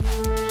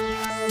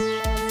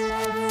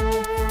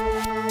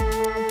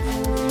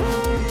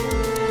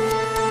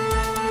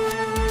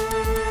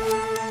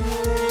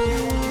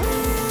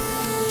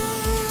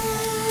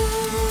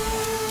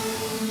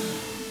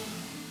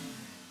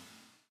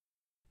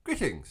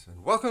Greetings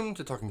and welcome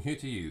to Talking Who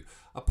to You,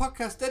 a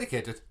podcast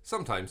dedicated,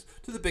 sometimes,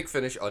 to the Big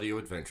Finish audio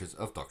adventures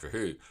of Doctor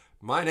Who.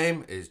 My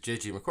name is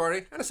JG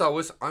Macquarie, and as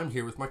always, I'm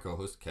here with my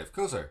co-host Kev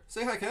Kozer.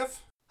 Say hi, Kev.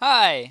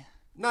 Hi.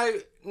 Now,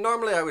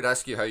 normally I would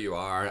ask you how you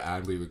are,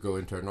 and we would go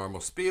into a normal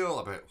spiel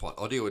about what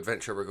audio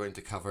adventure we're going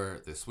to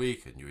cover this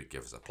week, and you would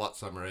give us a plot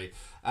summary.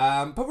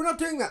 But we're not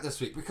doing that this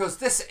week, because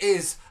this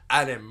is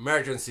an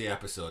emergency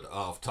episode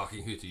of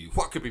Talking Who to You.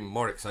 What could be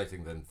more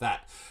exciting than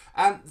that?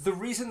 And the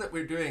reason that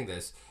we're doing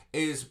this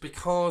is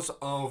because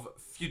of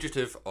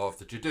Fugitive of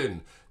the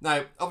Judoon.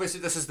 Now, obviously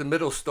this is the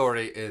middle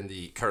story in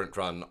the current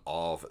run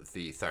of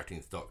the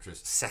 13th Doctor's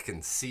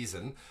second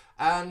season,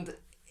 and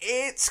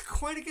it's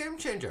quite a game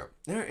changer.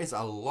 There is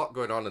a lot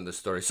going on in this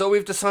story. So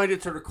we've decided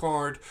to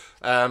record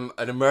an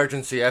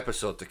emergency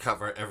episode to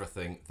cover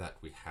everything that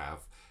we have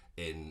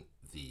in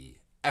the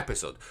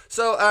episode.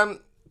 So,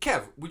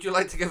 Kev, would you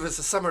like to give us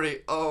a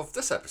summary of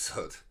this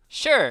episode?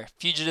 Sure.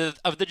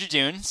 Fugitive of the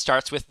Judoon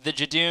starts with the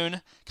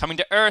Judoon coming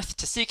to Earth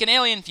to seek an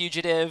alien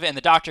fugitive, and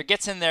the Doctor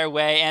gets in their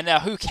way, and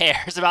who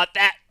cares about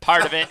that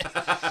part of it?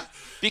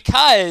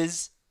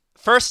 Because,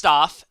 first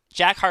off,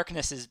 Jack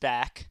Harkness is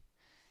back,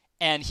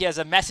 and he has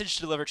a message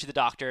to deliver to the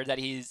Doctor that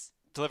he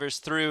delivers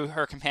through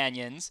her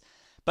companions.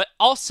 But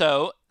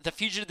also, the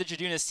fugitive the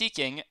Judoon is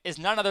seeking is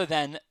none other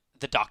than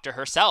the Doctor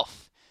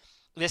herself.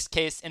 In this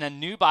case, in a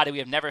new body we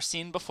have never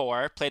seen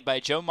before, played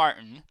by Jo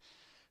Martin,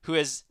 who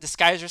has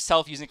disguised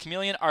herself using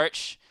chameleon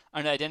arch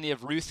under the identity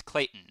of Ruth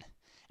Clayton.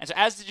 And so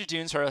as the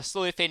Judoons sort of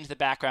slowly fade into the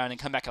background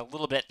and come back a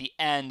little bit at the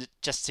end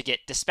just to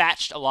get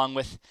dispatched along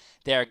with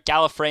their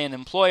Gallifreyan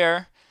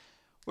employer,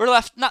 we're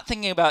left not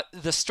thinking about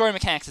the story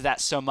mechanics of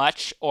that so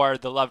much, or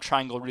the love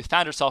triangle Ruth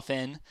found herself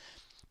in,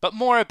 but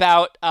more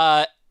about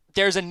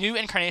there's a new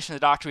incarnation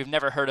of the Doctor we've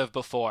never heard of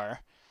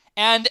before.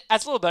 And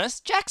as a little bonus,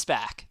 Jack's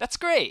back. That's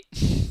great.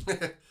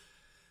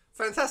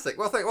 Fantastic.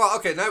 Well,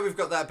 okay, now we've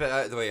got that bit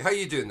out of the way. How are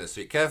you doing this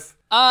week, Kev?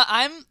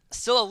 I'm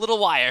still a little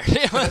wired.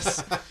 It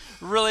was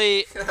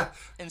really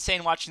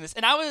insane watching this.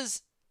 And I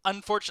was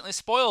unfortunately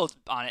spoiled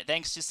on it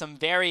thanks to some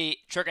very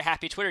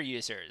trigger-happy Twitter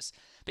users.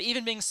 But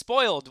even being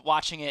spoiled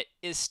watching it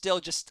is still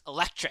just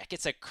electric.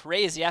 It's a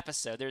crazy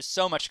episode. There's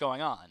so much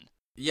going on.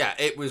 Yeah,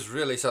 it was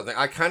really something.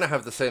 I kind of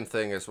have the same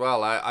thing as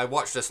well. I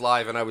watched this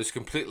live and I was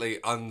completely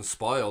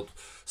unspoiled.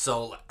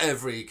 So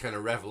every kind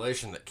of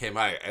revelation that came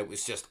out, it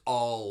was just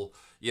all,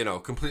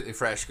 completely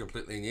fresh,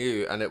 completely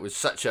new. And it was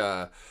such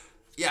a...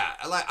 Yeah,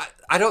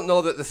 I don't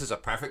know that this is a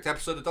perfect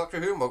episode of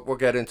Doctor Who. We'll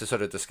get into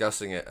sort of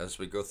discussing it as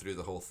we go through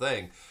the whole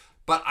thing.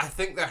 But I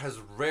think there has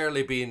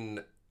rarely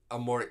been a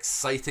more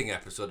exciting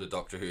episode of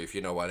Doctor Who, if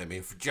you know what I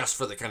mean, just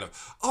for the kind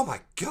of, oh my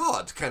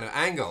god, kind of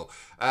angle.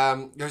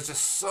 There's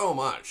just so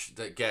much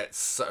that gets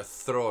sort of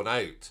thrown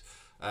out,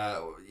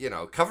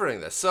 covering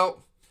this.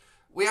 So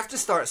we have to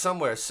start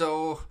somewhere.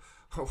 So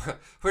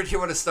where do you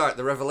want to start?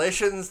 The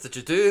revelations, the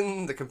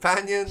Judoon, the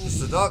companions,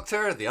 the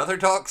Doctor, the other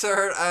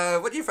Doctor?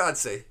 What do you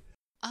fancy?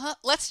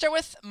 Let's start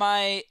with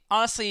my,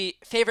 honestly,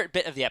 favorite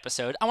bit of the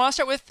episode. I want to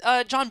start with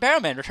John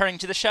Barrowman returning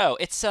to the show.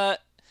 It's that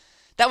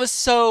was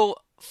so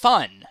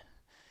fun.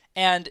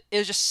 And it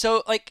was just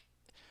so,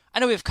 I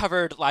know we've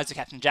covered Lives of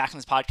Captain Jack on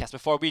this podcast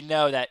before. We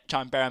know that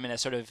John Barrowman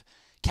has sort of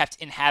kept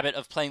in habit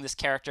of playing this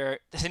character.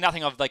 To say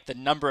nothing of, the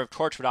number of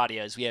Torchwood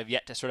audios we have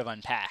yet to sort of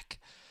unpack.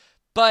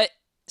 But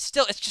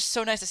still, it's just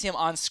so nice to see him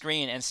on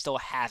screen and still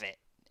have it.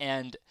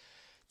 And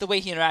the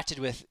way he interacted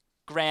with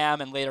Graham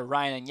and later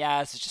Ryan and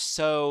Yaz is just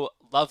so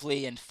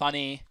lovely and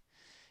funny.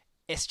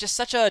 It's just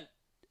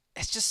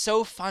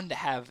so fun to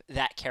have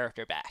that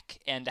character back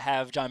and to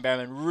have John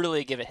Barrowman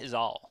really give it his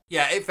all.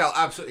 Yeah, it felt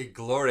absolutely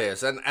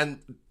glorious. And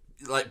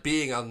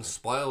being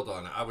unspoiled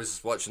on it, I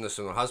was watching this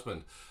with my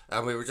husband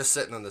and we were just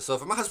sitting on the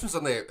sofa. My husband's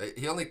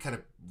he only kind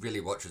of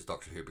really watches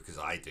Doctor Who because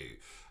I do.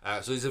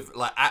 So he's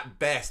at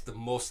best the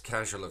most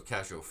casual of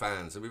casual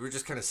fans. And we were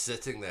just kind of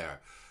sitting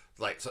there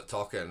sort of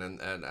talking and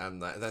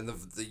then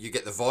you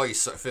get the voice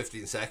sort of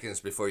 15 seconds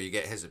before you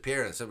get his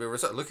appearance. And we were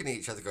sort of looking at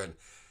each other going,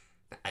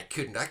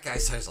 that guy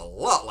sounds a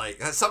lot like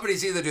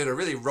somebody's either doing a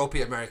really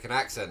ropey American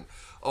accent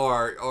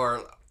or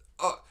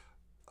oh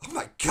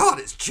my god,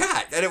 it's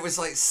Jack. And it was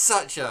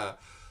such a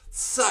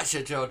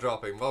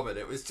jaw-dropping moment.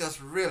 It was just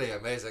really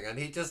amazing. And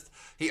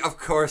he of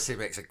course he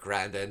makes a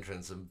grand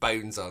entrance and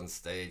bounds on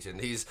stage, and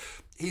he's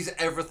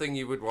everything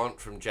you would want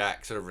from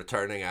Jack sort of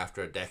returning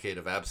after a decade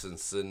of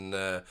absence in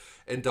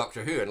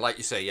Doctor Who. And like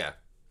you say, yeah,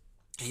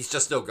 he's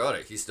just still got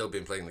it. He's still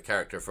been playing the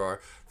character for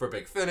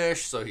Big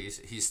Finish, so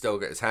he's still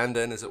got his hand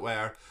in, as it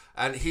were.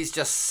 And he's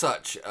just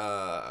such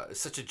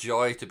a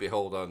joy to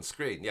behold on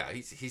screen. Yeah,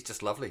 he's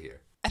just lovely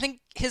here. I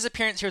think his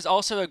appearance here is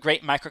also a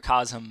great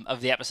microcosm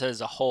of the episode as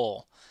a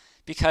whole.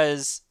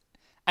 Because,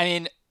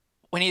 when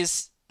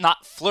he's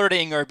not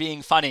flirting or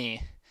being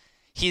funny,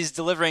 he's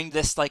delivering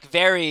this,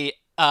 very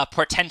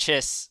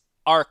portentous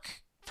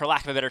arc, for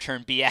lack of a better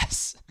term,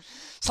 BS.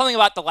 Something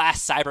about the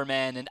last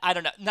Cybermen, and I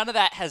don't know, none of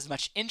that has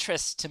much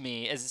interest to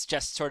me as it's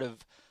just sort of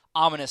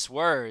ominous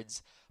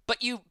words.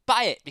 But you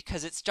buy it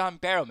because it's John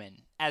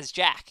Barrowman as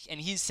Jack, and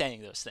he's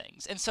saying those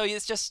things. And so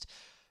it's just,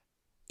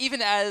 even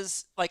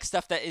as like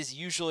stuff that is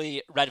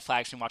usually red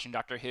flags when watching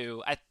Doctor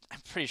Who, I'm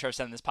pretty sure I've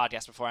said in this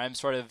podcast before, I'm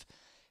sort of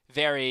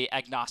very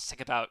agnostic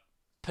about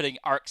putting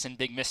arcs and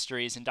big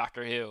mysteries in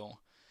Doctor Who.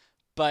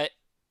 But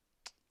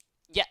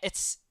yeah,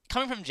 it's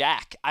coming from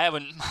Jack. I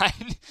wouldn't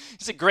mind.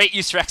 It's a great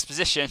use for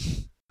exposition.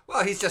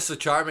 Well, he's just so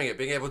charming at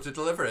being able to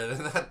deliver it,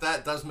 and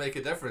that does make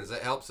a difference.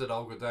 It helps it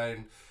all go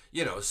down,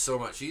 so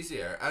much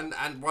easier.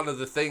 And one of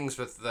the things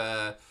with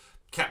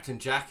Captain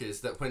Jack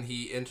is that when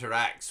he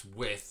interacts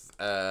with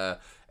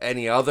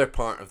any other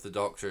part of the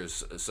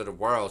Doctor's sort of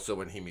world, so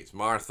when he meets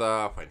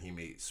Martha, when he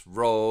meets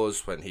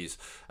Rose, when he's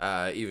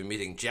even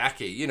meeting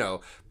Jackie,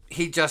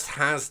 he just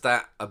has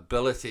that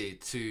ability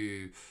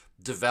to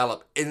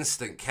develop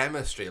instant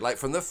chemistry. Like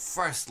from the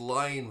first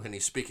line when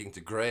he's speaking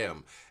to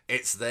Graham,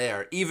 it's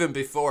there. Even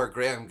before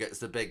Graham gets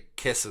the big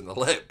kiss on the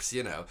lips,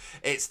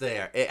 it's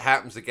there. It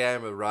happens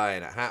again with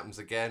Ryan. It happens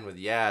again with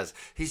Yaz.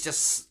 He's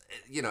just,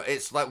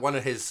 it's like one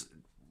of his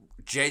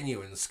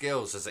genuine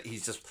skills is that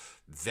he's just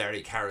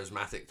very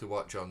charismatic to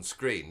watch on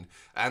screen,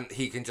 and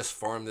he can just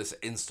form this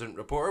instant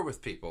rapport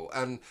with people,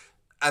 and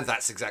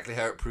that's exactly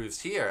how it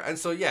proves here. And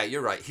so yeah,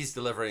 you're right, he's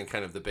delivering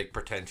kind of the big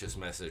pretentious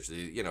message,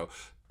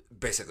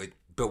 basically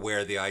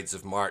beware the Ides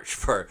of March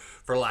for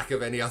lack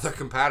of any other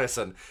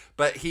comparison,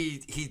 but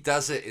he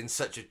does it in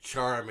such a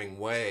charming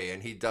way,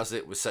 and he does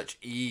it with such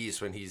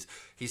ease when he's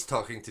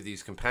talking to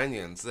these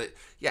companions that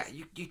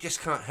you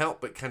just can't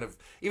help but kind of,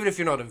 even if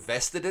you're not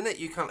invested in it,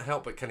 you can't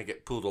help but kind of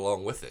get pulled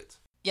along with it.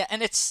 Yeah,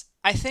 and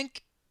I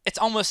think it's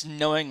almost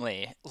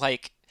knowingly,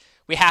 like,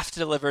 we have to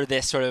deliver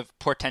this sort of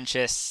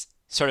portentous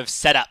sort of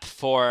setup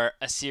for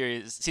a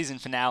season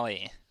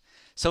finale.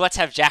 So let's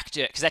have Jack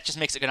do it, because that just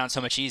makes it go down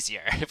so much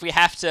easier. If we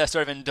have to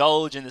sort of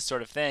indulge in this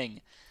sort of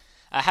thing,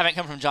 having it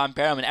come from John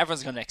Barrowman,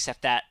 everyone's going to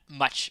accept that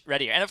much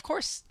readier. And of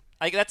course,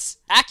 like, that's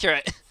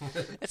accurate.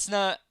 It's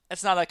not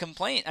a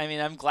complaint. I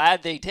mean, I'm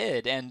glad they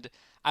did, and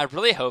I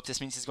really hope this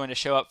means he's going to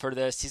show up for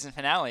the season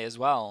finale as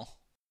well.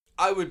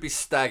 I would be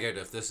staggered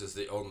if this is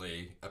the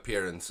only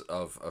appearance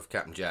of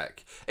Captain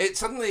Jack. It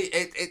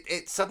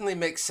suddenly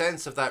makes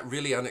sense of that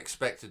really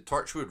unexpected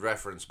Torchwood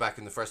reference back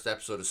in the first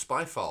episode of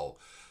Spyfall,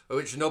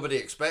 which nobody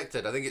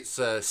expected. I think it's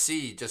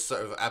C just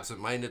sort of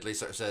absentmindedly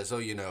sort of says,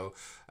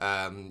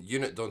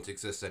 Unit don't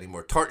exist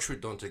anymore,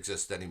 Torchwood don't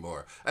exist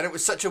anymore. And it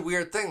was such a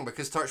weird thing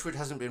because Torchwood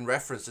hasn't been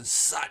referenced in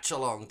such a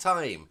long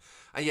time,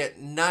 and yet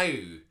now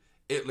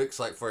it looks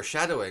like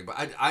foreshadowing.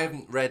 But I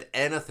haven't read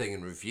anything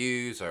in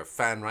reviews or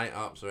fan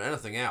write-ups or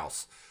anything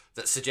else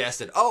that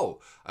suggested,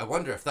 I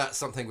wonder if that's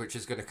something which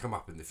is going to come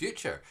up in the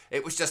future.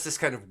 It was just this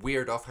kind of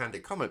weird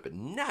offhanded comment, but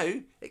now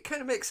it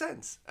kind of makes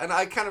sense. And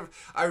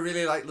I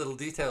really like little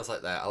details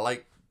like that. I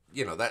like,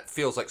 that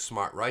feels like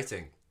smart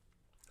writing.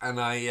 And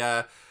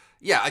I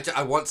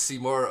want to see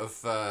more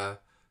of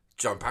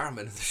John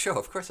Barrowman in the show.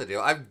 Of course I do.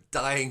 I'm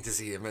dying to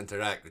see him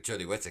interact with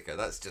Jodie Whittaker.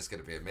 That's just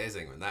going to be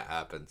amazing when that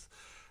happens.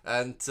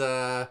 And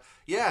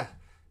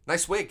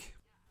nice wig.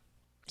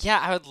 Yeah,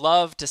 I would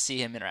love to see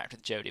him interact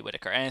with Jodie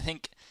Whittaker. And I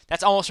think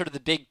that's almost sort of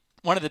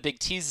one of the big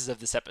teases of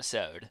this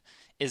episode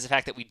is the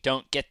fact that we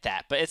don't get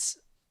that. But it's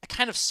a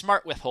kind of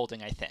smart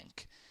withholding, I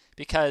think.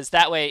 Because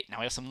that way, now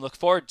we have something to look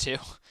forward to.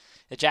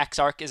 The Jack's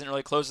arc isn't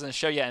really closed in the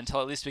show yet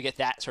until at least we get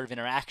that sort of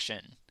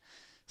interaction.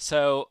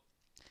 So,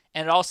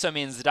 and it also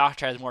means the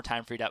Doctor has more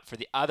time freed up for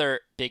the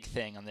other big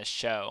thing on this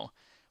show,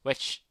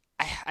 which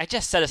I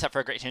just set us up for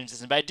a great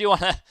transition. But I do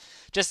want to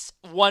just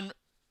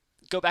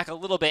go back a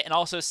little bit and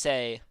also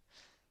say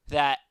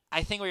that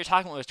I think what you're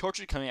talking about with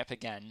Torchwood coming up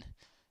again,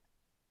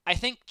 I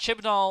think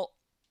Chibnall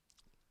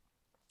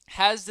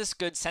has this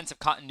good sense of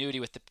continuity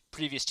with the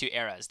previous two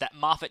eras that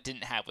Moffat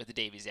didn't have with the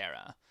Davies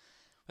era.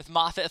 With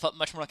Moffat, it felt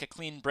much more like a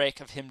clean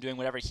break of him doing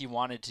whatever he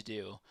wanted to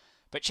do.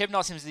 But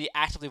Chibnall seems to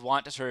actively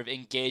want to sort of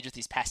engage with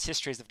these past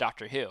histories of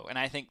Doctor Who, and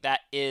I think that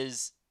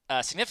is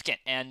significant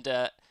and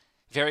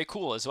very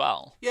cool as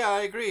well. Yeah,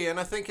 I agree, and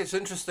I think it's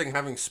interesting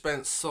having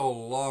spent so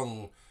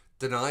long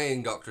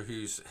denying Doctor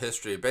Who's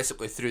history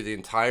basically through the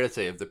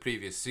entirety of the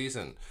previous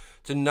season,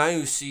 to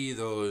now see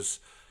those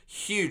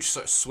huge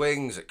sort of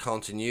swings at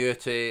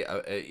continuity,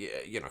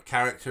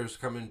 characters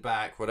coming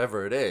back,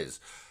 whatever it is.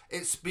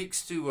 It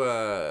speaks to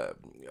a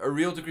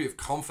real degree of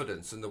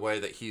confidence in the way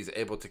that he's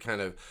able to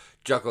kind of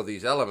juggle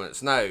these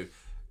elements. Now,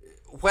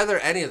 whether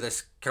any of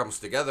this comes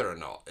together or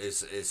not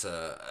is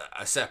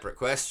a separate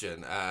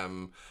question.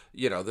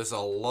 There's a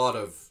lot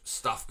of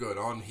stuff going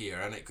on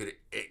here, and it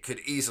could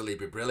easily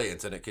be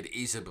brilliant, and it could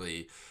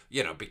easily,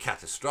 be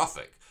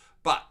catastrophic.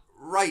 But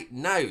right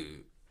now,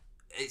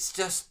 it's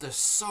just there's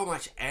so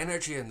much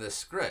energy in this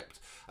script,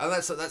 and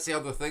that's the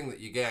other thing that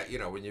you get.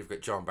 When you've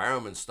got John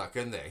Barrowman stuck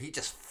in there, he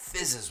just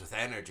fizzes with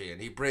energy, and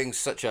he brings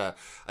such a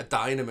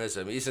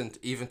dynamism,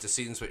 even to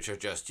scenes which are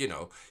just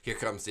here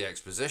comes the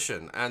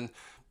exposition. And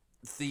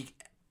the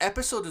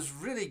episode is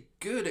really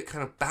good at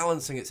kind of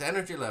balancing its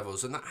energy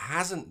levels, and that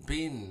hasn't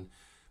been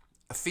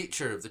a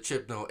feature of the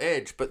Chibnall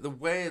Edge. But the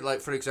way, like,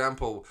 for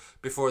example,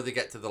 before they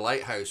get to the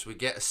lighthouse, we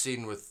get a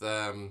scene with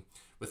the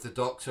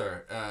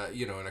Doctor,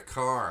 in a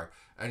car,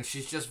 and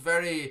she's just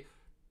very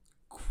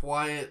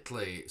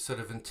quietly sort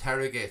of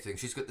interrogating.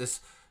 She's got this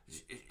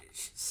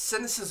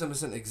cynicism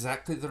isn't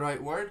exactly the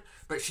right word,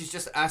 but she's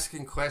just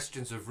asking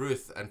questions of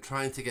Ruth and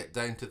trying to get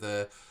down to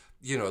the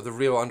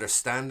real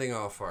understanding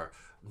of her.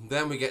 And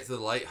then we get to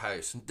the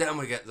lighthouse, and then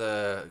we get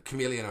the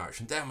Chameleon Arch,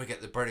 and then we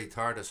get the buried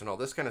TARDIS and all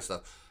this kind of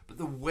stuff. But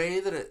the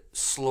way that it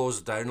slows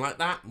down like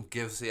that and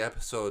gives the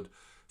episode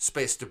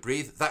space to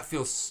breathe, that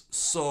feels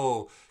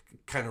so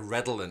kind of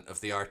redolent of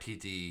the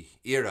RTD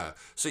era.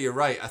 So you're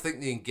right, I think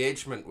the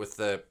engagement with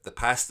the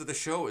past of the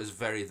show is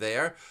very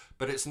there,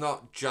 but it's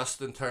not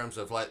just in terms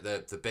of like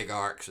the big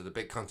arcs or the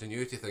big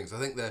continuity things. I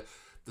think the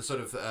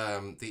sort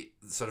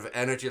of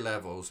energy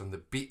levels and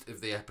the beat of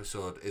the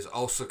episode is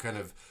also kind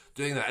of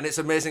doing that, and it's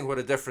amazing what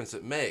a difference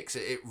it makes.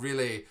 It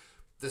really,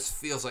 this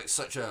feels like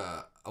such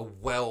a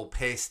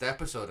well-paced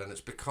episode, and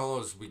it's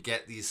because we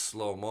get these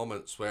slow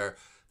moments where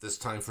there's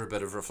time for a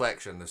bit of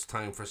reflection, there's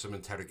time for some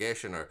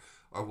interrogation or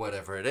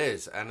whatever it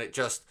is, and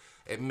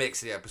it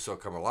makes the episode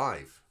come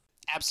alive.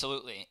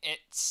 Absolutely.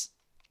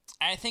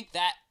 I think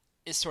that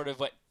is sort of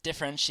what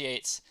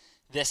differentiates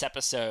this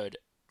episode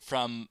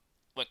from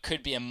what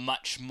could be a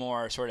much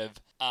more sort of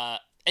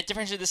it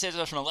differentiates this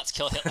episode from a Let's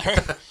Kill Hitler.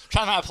 Trying to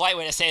find a polite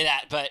way to say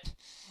that, but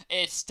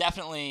it's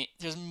definitely,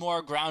 there's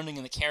more grounding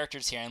in the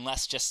characters here and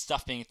less just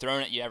stuff being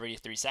thrown at you every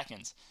 3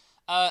 seconds.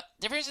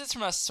 Differences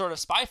from a sort of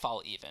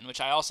Spyfall even,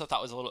 which I also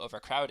thought was a little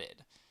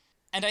overcrowded.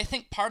 And I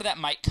think part of that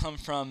might come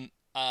from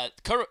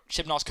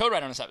Chibnall's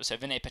co-writer on this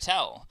episode, Vinay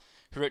Patel,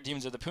 who wrote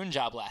Demons of the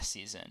Punjab last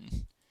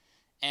season.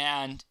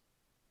 And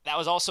that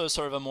was also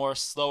sort of a more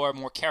slower,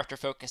 more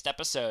character-focused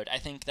episode. I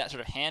think that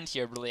sort of hand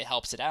here really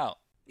helps it out.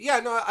 Yeah,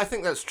 no, I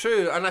think that's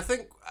true. And I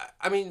think,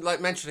 I mean,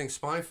 like mentioning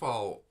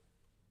Spyfall,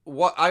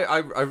 what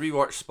I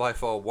rewatched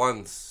Spyfall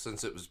once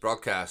since it was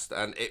broadcast,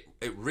 and it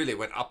really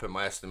went up in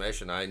my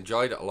estimation. I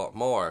enjoyed it a lot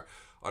more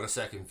on a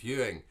second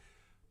viewing.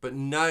 But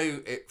now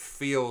it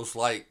feels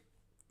like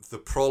the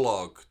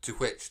prologue to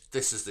which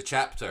this is the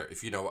chapter,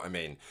 if you know what I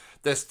mean.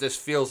 This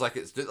feels like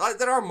it's like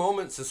there are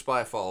moments in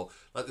Spyfall,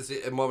 like there's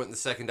a moment in the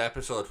second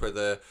episode where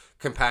the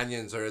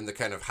companions are in the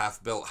kind of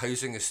half-built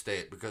housing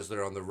estate because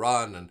they're on the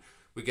run, and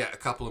we get a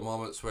couple of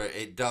moments where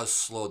it does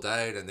slow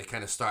down and they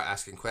kind of start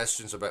asking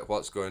questions about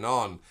what's going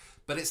on,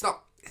 but it's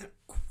not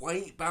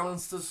quite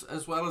balanced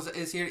as well as it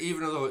is here,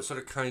 even though it's sort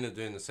of kind of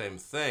doing the same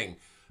thing.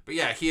 But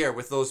yeah, here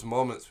with those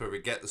moments where we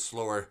get the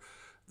slower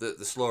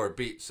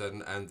beats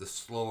and the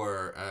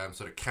slower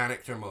sort of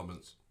character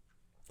moments,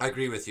 I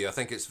agree with you. I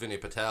think it's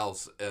Vinay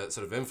Patel's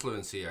sort of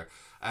influence here,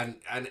 and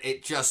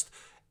it just,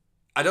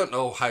 I don't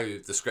know how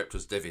the script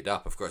was divvied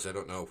up. Of course, I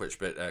don't know which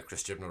bit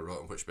Chris Chibnall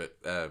wrote and which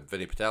bit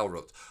Vinay Patel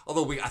wrote.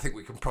 Although I think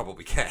we can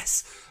probably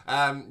guess.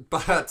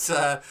 But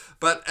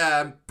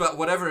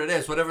whatever it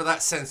is, whatever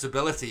that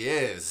sensibility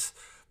is,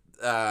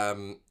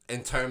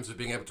 in terms of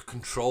being able to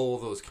control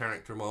those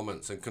character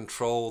moments and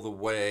control the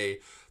way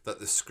that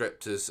the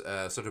script is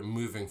sort of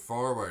moving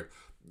forward,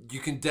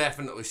 you can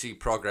definitely see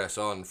progress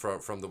on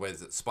from the way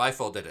that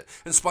Spyfall did it.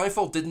 And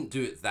Spyfall didn't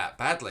do it that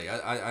badly.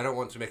 I don't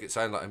want to make it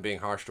sound like I'm being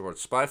harsh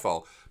towards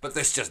Spyfall, but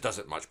this just does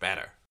it much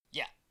better.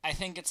 Yeah, I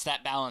think it's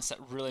that balance that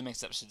really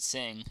makes the episode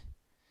sing.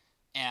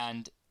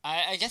 And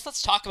I guess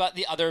let's talk about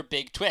the other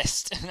big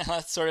twist.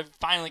 Let's sort of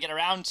finally get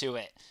around to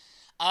it.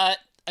 A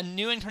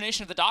new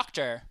incarnation of the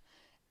Doctor.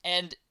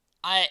 And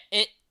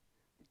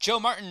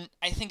Jo Martin,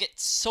 I think it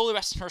solely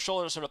rests on her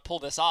shoulder to sort of pull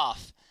this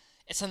off.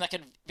 It's something that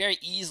could very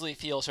easily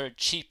feel sort of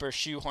cheap or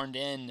shoehorned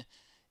in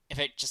if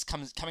it just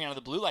coming out of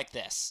the blue like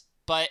this.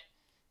 But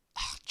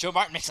Jo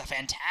Martin makes a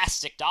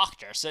fantastic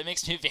Doctor, so it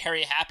makes me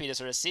very happy to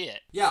sort of see it.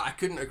 Yeah, I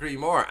couldn't agree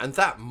more. And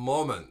that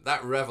moment,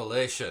 that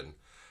revelation,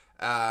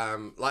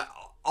 like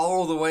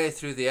all the way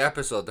through the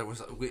episode,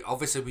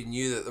 we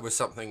knew that there was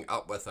something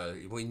up with her.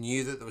 We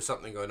knew that there was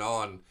something going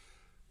on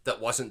that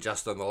wasn't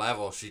just on the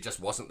level. She just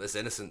wasn't this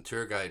innocent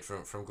tour guide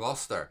from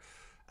Gloucester.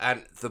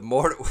 And the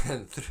more it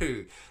went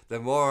through, the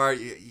more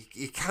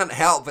you can't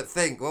help but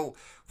think, well,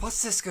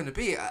 what's this going to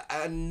be?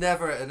 I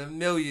never in a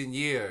million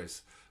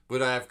years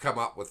would I have come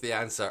up with the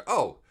answer,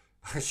 oh,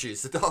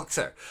 she's the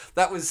Doctor.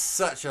 That was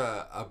such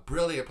a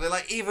brilliant play.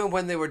 Like, even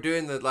when they were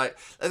doing the, like,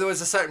 there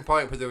was a certain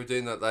point where they were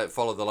doing that, like,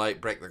 follow the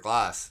light, break the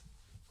glass.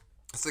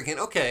 I was thinking,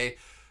 okay,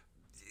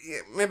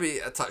 maybe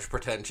a touch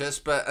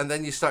pretentious, and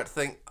then you start to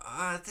think,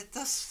 that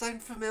does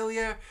sound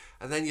familiar,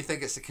 and then you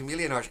think it's the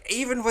Chameleon Arch.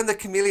 Even when the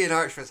Chameleon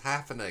Arch was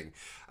happening,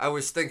 I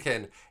was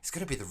thinking, it's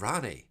going to be the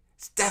Rani.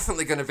 It's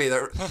definitely going to be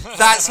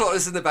that's what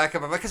was in the back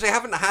of my mind, because we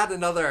haven't had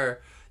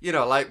another,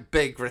 like,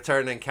 big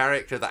returning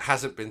character that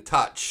hasn't been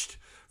touched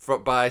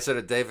by sort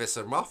of Davis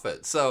or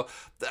Moffat. So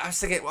I was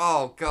thinking,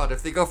 oh god,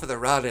 if they go for the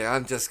Rani,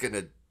 I'm just going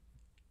to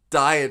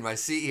die in my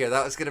seat here.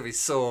 That was going to be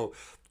so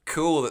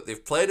cool that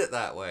they've played it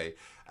that way.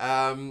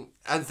 And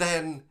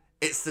then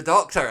it's the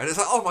Doctor, and it's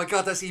like, oh my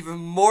god, that's even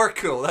more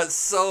cool. That's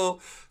so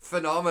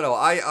phenomenal.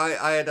 I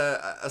had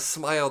a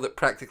smile that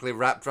practically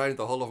wrapped around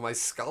the whole of my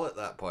skull at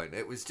that point.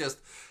 It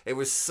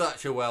was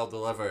such a well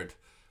delivered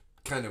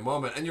kind of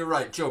moment. And you're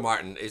right, Jo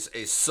Martin is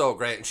so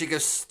great, and she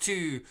gives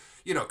two,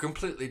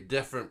 completely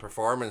different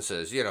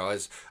performances.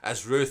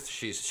 As Ruth,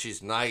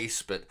 she's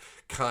nice but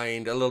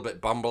kind, a little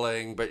bit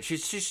bumbling, but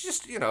she's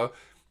just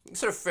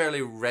sort of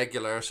fairly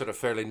regular, sort of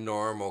fairly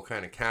normal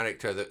kind of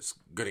character that's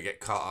going to get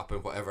caught up in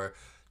whatever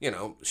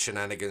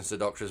shenanigans the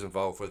Doctor's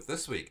involved with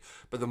this week.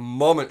 But the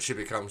moment she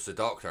becomes the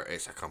Doctor,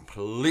 it's a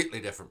completely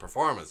different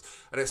performance.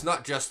 And it's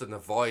not just in the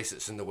voice,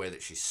 it's in the way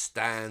that she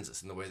stands,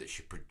 it's in the way that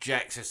she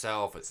projects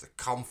herself, it's the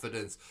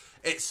confidence.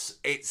 It's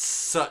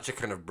such a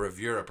kind of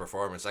bravura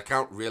performance. I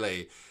can't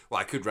really,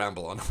 I could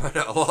ramble on about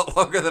it a lot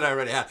longer than I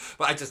already have,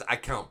 but I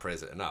can't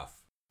praise it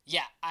enough.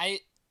 Yeah, I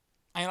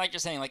like you're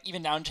saying, like,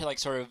 even down to, like,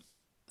 sort of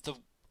the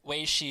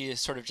way she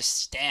sort of just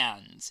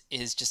stands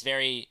is just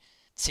very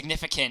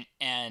significant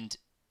and,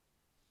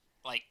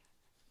 like,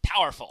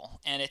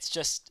 powerful. And it's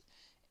just,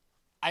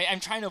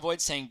 I'm trying to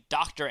avoid saying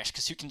doctorish,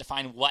 because who can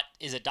define what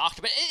is a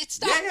doctor? But it's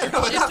not. Yeah,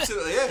 no, it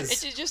absolutely is.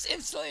 It's just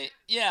instantly,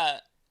 yeah.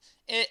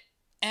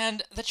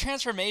 And the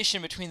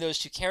transformation between those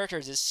two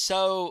characters is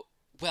so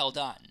well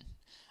done.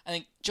 I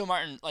think Jo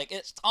Martin, like,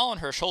 it's all on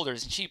her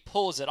shoulders, and she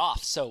pulls it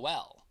off so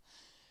well.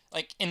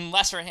 Like, in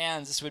lesser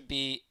hands, this would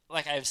be,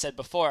 like I've said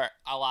before,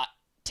 a lot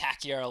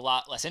tackier, a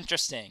lot less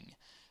interesting.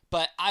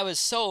 But I was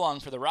so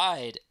along for the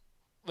ride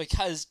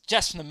because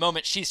just from the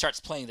moment she starts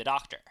playing the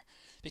Doctor,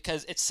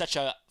 because it's such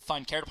a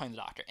fun character playing the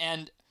Doctor.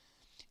 And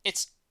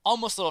it's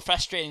almost a little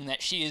frustrating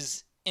that she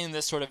is in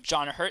this sort of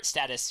John Hurt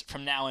status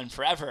from now and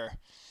forever,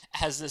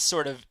 as this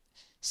sort of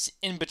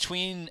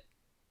in-between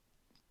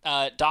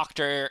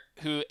Doctor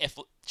who, if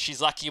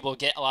she's lucky, will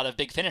get a lot of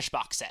Big Finish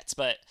box sets,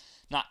 but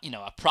not,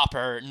 a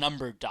proper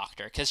numbered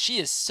Doctor, because she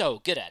is so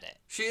good at it.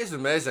 She is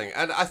amazing,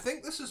 and I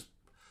think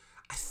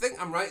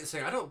I'm right in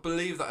saying I don't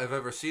believe that I've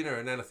ever seen her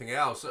in anything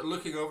else.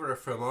 Looking over her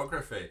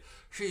filmography,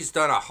 she's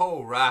done a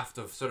whole raft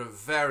of sort of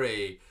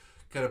very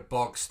kind of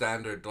bog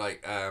standard,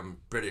 like,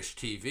 British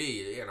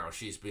TV.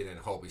 She's been in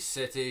Holby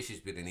City, she's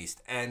been in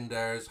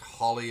EastEnders,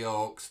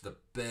 Hollyoaks, The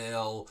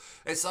Bill.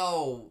 It's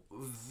all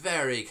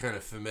very kind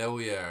of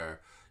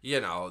familiar.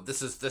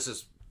 This is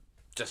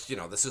just,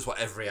 this is what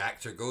every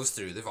actor goes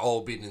through. They've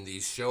all been in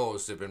these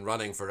shows, they've been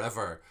running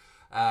forever.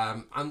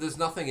 And there's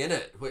nothing in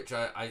it which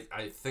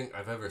I think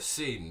I've ever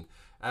seen.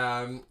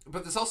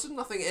 But there's also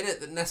nothing in it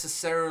that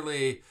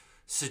necessarily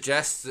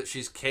suggests that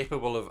she's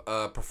capable of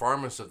a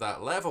performance of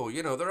that level.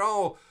 They're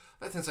all,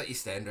 like, things like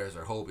EastEnders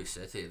or Holby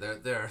City.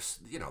 They're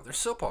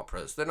soap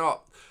operas. They're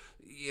not,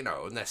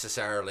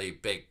 necessarily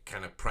big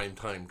kind of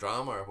primetime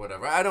drama or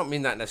whatever. I don't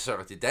mean that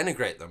necessarily to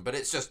denigrate them, but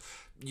it's just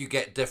you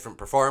get different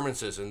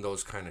performances in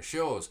those kind of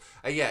shows.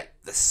 And yet,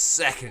 the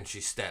second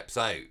she steps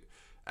out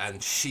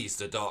and she's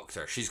the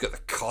Doctor, she's got the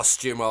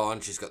costume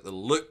on, she's got the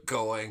look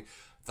going,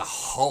 the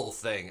whole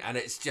thing, and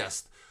it's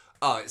just,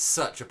 it's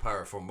such a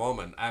powerful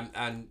moment.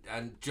 And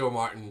Jo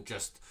Martin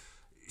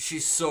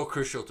she's so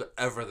crucial to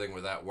everything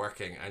with that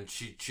working, and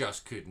she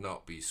just could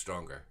not be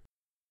stronger.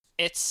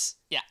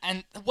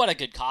 And what a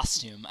good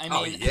costume. I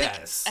mean,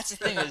 yes. That's the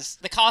thing, is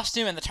the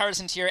costume and the TARDIS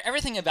interior,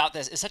 everything about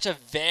this is such a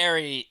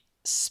very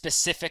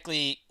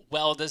specifically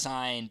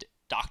well-designed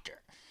Doctor.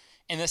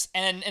 And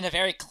in a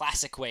very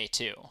classic way,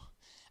 too.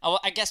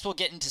 I guess we'll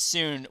get into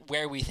soon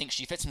where we think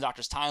she fits in the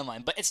Doctor's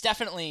timeline, but it's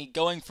definitely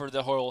going for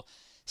the whole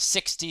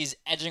 60s,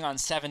 edging on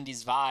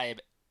 70s vibe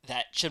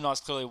that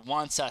Chibnall clearly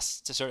wants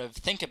us to sort of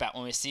think about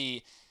when we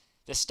see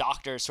this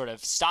Doctor sort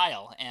of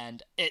style,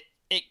 and it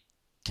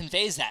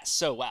conveys that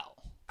so well.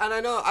 And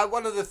I know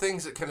one of the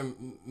things that kind of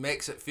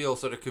makes it feel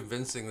sort of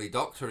convincingly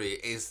Doctor-y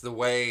is the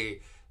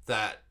way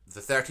that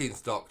the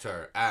 13th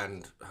Doctor,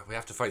 and we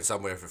have to find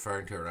some way of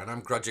referring to her, and I'm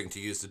grudging to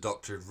use the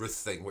Dr. Ruth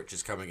thing which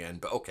is coming in,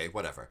 but okay,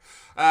 whatever.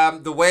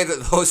 The way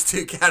that those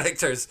two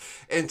characters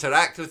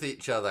interact with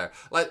each other,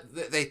 like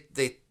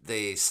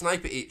they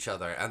snipe at each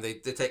other, and they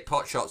take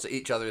pot shots at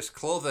each other's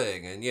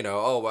clothing, and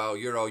oh well,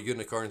 you're all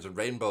unicorns and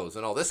rainbows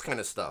and all this kind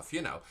of stuff,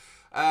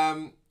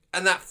 and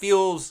that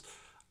feels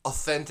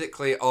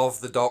authentically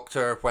of the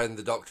Doctor when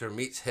the Doctor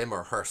meets him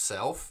or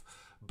herself,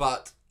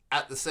 but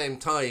at the same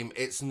time,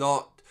 it's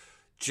not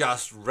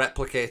just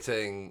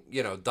replicating,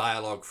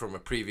 dialogue from a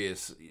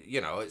previous,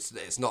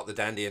 it's not the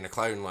Dandy and the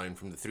Clown line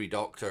from the Three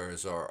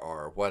Doctors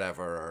or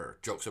whatever, or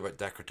jokes about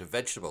decorative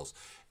vegetables.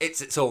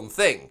 It's its own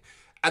thing.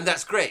 And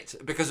that's great,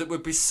 because it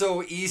would be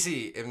so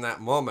easy in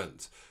that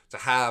moment to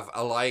have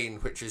a line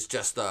which is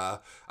just a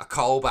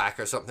callback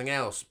or something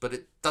else, but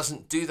it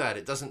doesn't do that.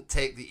 It doesn't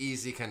take the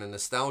easy kind of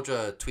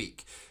nostalgia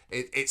tweak.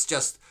 It's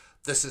just,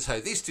 this is how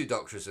these two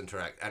Doctors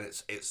interact, and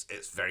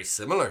it's very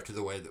similar to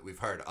the way that we've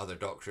heard other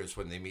Doctors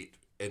when they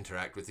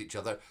interact with each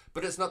other,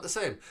 but it's not the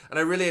same. And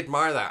I really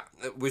admire that.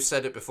 We've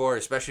said it before,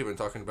 especially when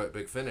talking about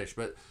Big Finish,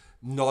 but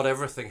not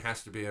everything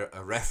has to be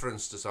a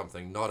reference to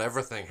something. Not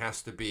everything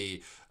has to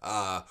be,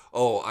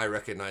 I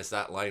recognize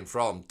that line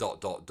from ...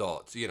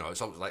 It's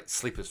something like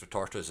Sleep is for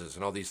Tortoises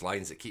and all these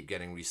lines that keep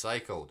getting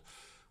recycled.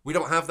 We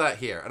don't have that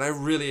here, and I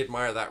really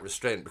admire that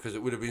restraint, because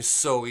it would have been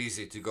so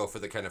easy to go for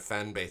the kind of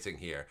fan baiting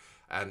here,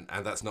 and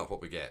that's not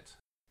what we get.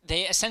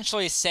 They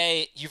essentially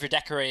say, "You've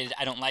redecorated,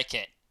 I don't like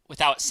it,"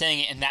 without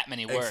saying it in that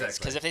many words. Because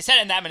Exactly. if they said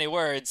it in that many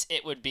words,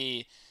 it would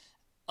be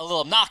a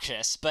little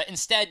obnoxious. But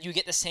instead, you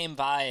get the same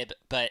vibe,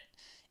 but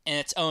in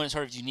its own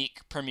sort of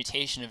unique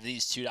permutation of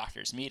these two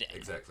doctors meeting.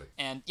 Exactly.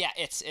 And yeah,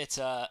 it's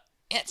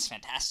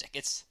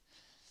fantastic.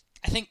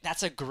 I think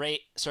that's a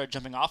great sort of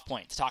jumping off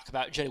point to talk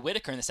about Jodie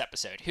Whittaker in this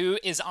episode, who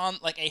is on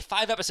like a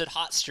 5-episode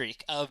hot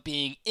streak of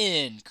being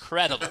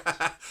incredible.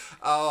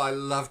 Oh, I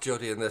love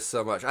Jodie in this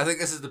so much. I think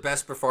this is the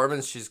best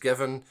performance she's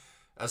given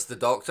as the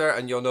Doctor,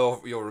 and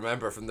you'll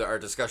remember from our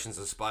discussions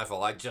in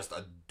Spyfall, I just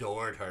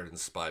adored her in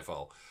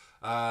Spyfall.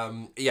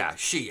 Yeah,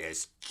 she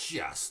is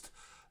just...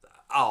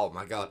 Oh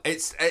my god.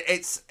 It's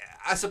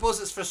I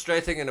suppose it's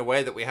frustrating in a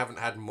way that we haven't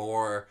had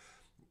more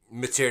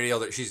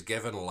material that she's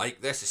given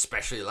like this,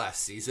 especially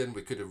last season.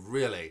 We could have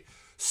really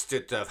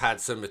stood to have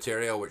had some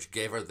material which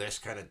gave her this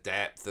kind of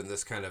depth and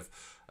this kind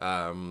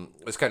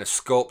of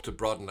scope to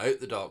broaden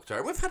out the Doctor.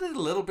 And we've had it a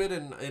little bit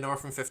in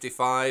Orphan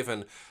 55,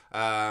 and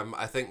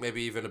I think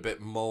maybe even a bit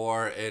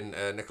more in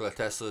Nikola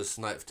Tesla's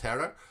Night of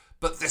Terror.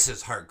 But this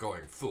is her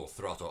going full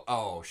throttle.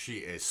 Oh, she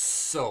is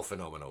so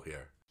phenomenal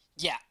here.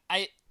 Yeah,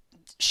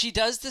 she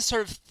does this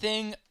sort of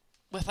thing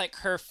with like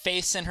her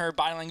face and her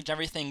body language and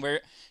everything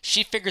where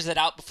she figures it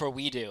out before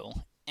we do.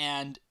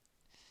 And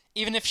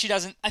even if she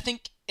doesn't, I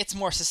think it's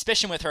more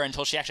suspicion with her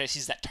until she actually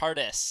sees that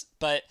TARDIS.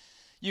 But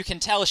you can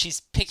tell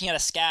she's picking at a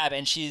scab,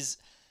 and she's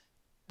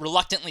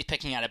reluctantly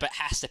picking at it, but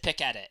has to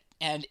pick at it.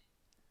 And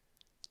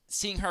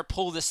seeing her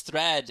pull this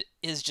thread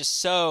is just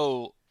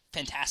so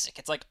fantastic.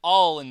 It's like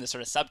all in the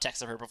sort of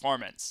subtext of her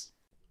performance.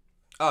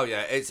 Oh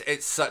yeah,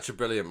 it's such a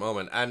brilliant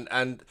moment.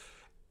 And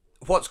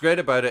what's great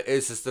about it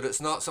is that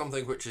it's not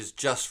something which is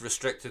just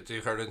restricted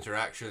to her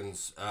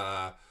interactions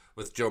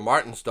with Jo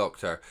Martin's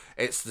Doctor.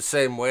 It's the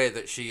same way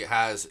that she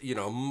has,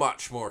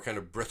 much more kind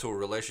of brittle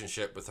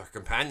relationship with her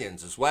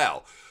companions as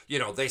well.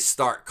 They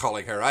start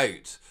calling her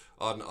out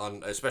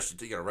on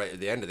especially, right at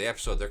the end of the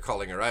episode, they're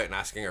calling her out and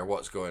asking her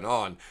what's going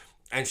on.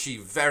 And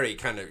she's very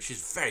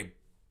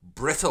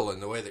brittle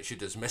in the way that she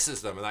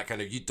dismisses them, and that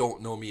kind of, you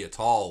don't know me at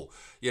all.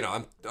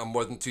 I'm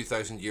more than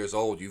 2,000 years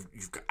old.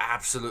 You've got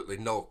absolutely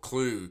no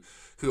clue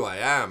who I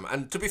am.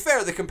 And to be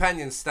fair, the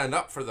companions stand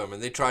up for them,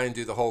 and they try and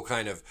do the whole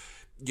kind of,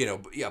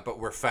 yeah, but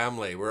we're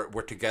family,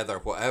 we're together,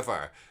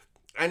 whatever.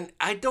 And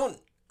I don't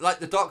like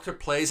the Doctor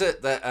plays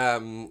it that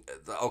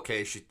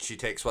okay, she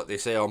takes what they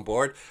say on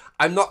board.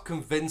 I'm not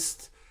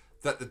convinced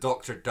that the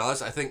Doctor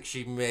does. I think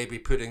she may be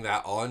putting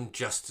that on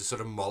just to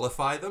sort of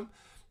mollify them.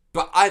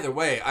 But either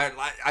way,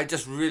 I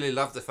just really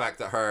love the fact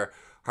that her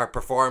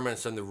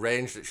performance and the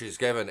range that she's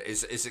given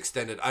is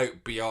extended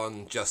out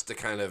beyond just the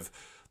kind of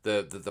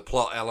the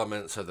plot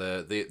elements or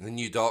the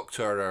new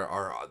Doctor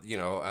or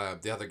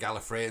the other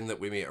Gallifreyan that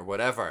we meet or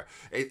whatever.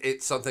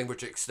 It's something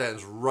which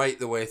extends right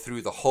the way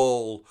through the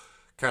whole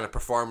kind of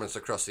performance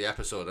across the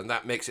episode, and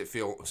that makes it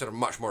feel sort of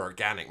much more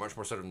organic, much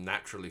more sort of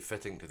naturally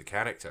fitting to the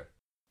character.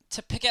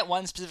 To pick at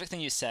one specific thing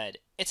you said,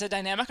 it's a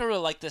dynamic I really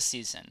like this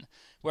season,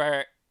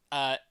 where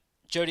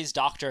Jodie's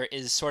Doctor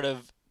is sort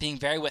of being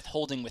very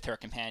withholding with her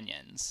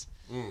companions.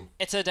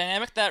 It's a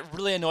dynamic that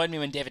really annoyed me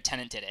when David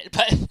Tennant did it,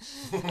 but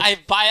I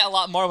buy it a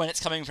lot more when it's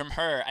coming from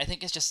her. I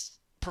think it's just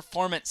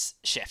performance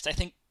shift. I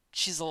think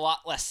she's a lot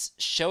less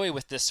showy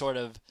with this sort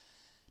of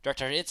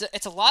Doctor.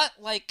 It's a lot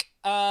like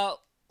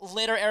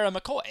later era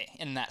McCoy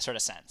in that sort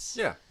of sense.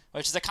 Yeah.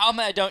 Which is a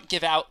compliment I don't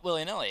give out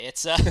willy-nilly.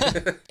 It's a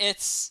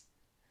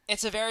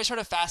very sort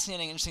of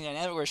fascinating, interesting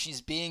dynamic where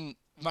she's being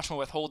much more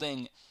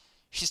withholding.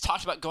 She's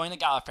talked about going to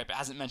Gallifrey, but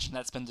hasn't mentioned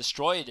that it's been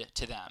destroyed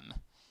to them.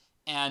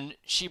 And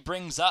she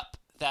brings up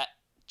that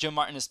Jo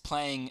Martin is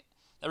playing,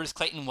 that Ruth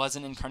Clayton was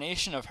an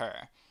incarnation of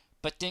her,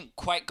 but didn't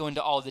quite go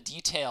into all the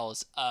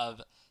details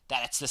of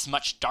that it's this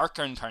much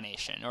darker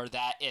incarnation, or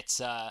that it's,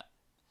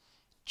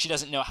 she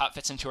doesn't know how it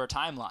fits into her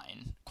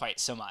timeline quite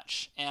so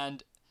much.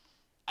 And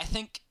I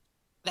think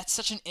that's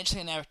such an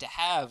interesting dynamic to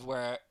have,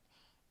 where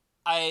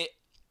I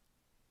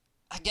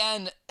hate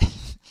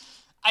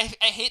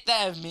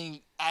that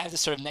I have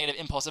this sort of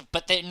negative impulse of,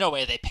 but no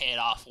way they pay it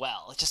off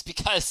well. Just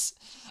because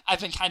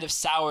I've been kind of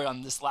sour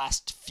on this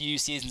last few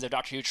seasons of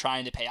Doctor Who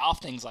trying to pay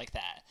off things like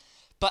that.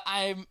 But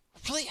I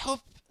really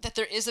hope that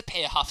there is a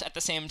payoff at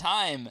the same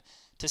time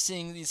to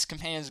seeing these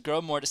companions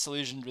grow more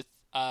disillusioned with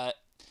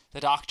the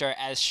Doctor,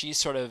 as she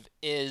sort of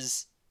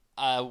is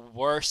a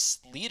worse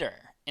leader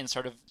in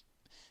sort of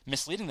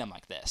misleading them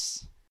like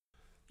this.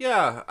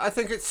 Yeah, I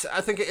think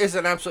it is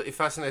an absolutely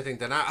fascinating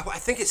dynamic. I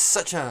think it's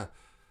such a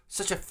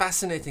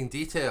fascinating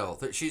detail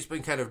that she's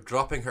been kind of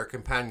dropping her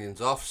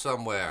companions off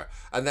somewhere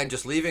and then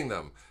just leaving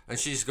them, and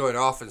she's going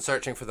off and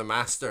searching for the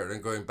Master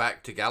and going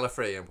back to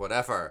Gallifrey and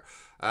whatever,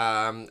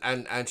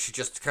 and she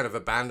just kind of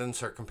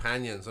abandons her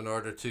companions in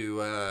order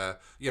to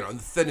in the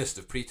thinnest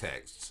of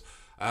pretexts,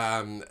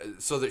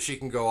 so that she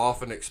can go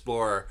off and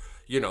explore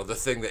the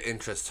thing that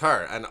interests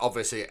her. And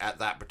obviously at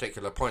that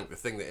particular point, the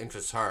thing that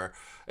interests her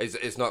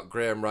is not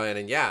Graham, Ryan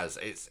and Yaz.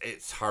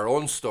 It's her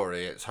own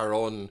story. It's her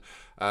own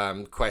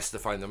quest to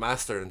find the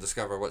Master and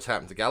discover what's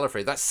happened to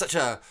Gallifrey. That's such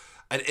a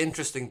an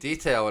interesting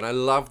detail, and I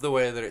love the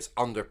way that it's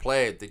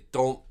underplayed. They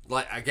don't,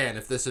 like, again,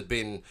 if this had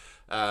been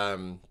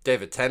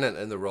David Tennant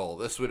in the role,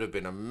 this would have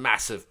been a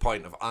massive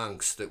point of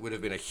angst. It would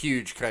have been a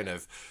huge kind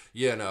of,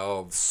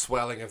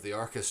 swelling of the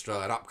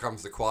orchestra, and up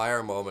comes the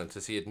choir moment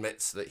as he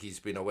admits that he's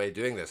been away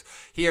doing this.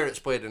 Here it's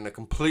played in a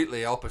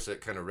completely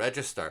opposite kind of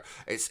register.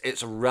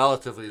 It's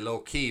relatively low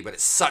key, but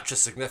it's such a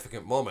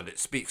significant moment. It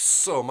speaks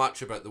so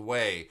much about the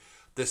way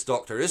this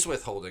doctor is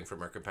withholding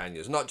from her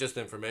companions, not just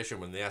information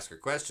when they ask her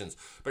questions,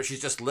 but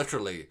she's just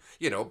literally,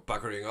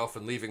 buggering off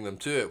and leaving them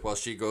to it while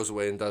she goes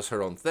away and does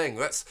her own thing.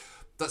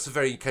 That's a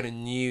very kind of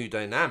new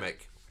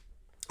dynamic.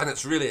 And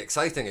it's really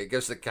exciting. It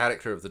gives the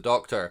character of the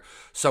Doctor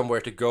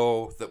somewhere to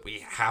go that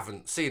we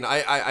haven't seen.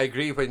 I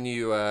agree when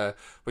you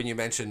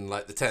mention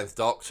like the 10th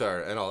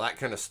Doctor and all that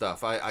kind of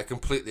stuff. I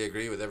completely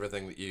agree with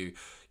everything that you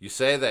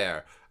say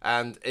there.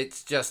 And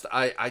it's just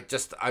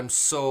I'm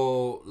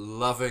so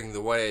loving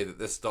the way that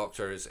this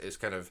Doctor is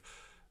kind of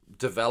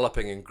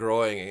developing and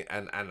growing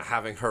and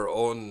having her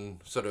own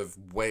sort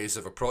of ways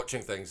of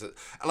approaching things. That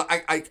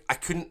I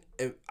couldn't,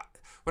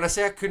 when I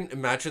say I couldn't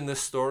imagine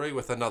this story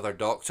with another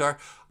Doctor,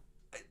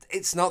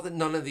 it's not that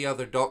none of the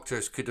other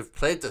Doctors could have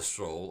played this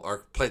role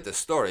or played this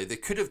story. They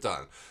could have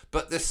done.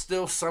 But this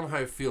still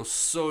somehow feels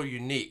so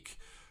unique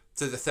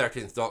to the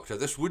 13th Doctor.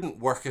 This wouldn't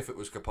work if it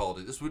was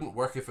Capaldi. This wouldn't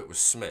work if it was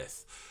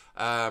Smith.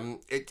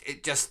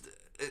 That's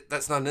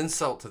not an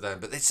insult to them,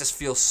 but it just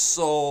feels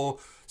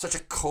such a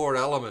core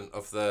element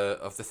of the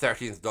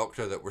 13th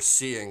Doctor that we're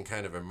seeing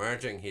kind of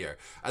emerging here.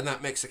 And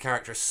that makes the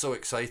character so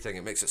exciting.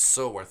 It makes it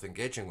so worth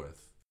engaging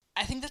with.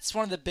 I think that's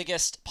one of the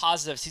biggest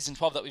positives of season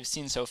 12 that we've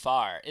seen so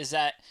far, is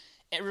that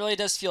it really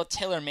does feel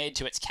tailor-made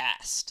to its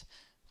cast.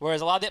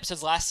 Whereas a lot of the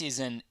episodes last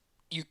season,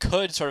 you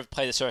could sort of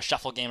play the sort of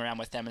shuffle game around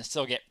with them and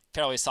still get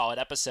fairly solid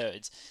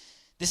episodes.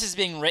 This is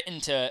being written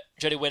to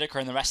Jodie Whittaker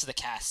and the rest of the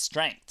cast's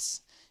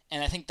strengths.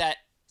 And I think that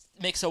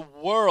makes a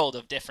world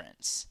of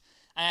difference.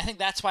 And I think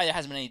that's why there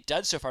hasn't been any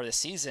duds so far this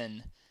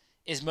season,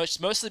 is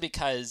mostly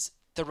because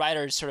the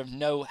writers sort of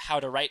know how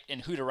to write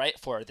and who to write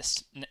for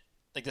this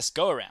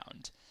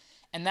go-around.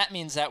 And that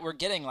means that we're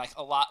getting like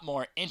a lot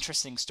more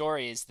interesting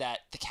stories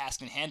that the cast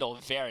can handle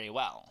very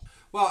well.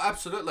 Well,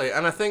 absolutely.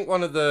 And I think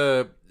one of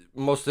the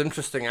most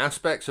interesting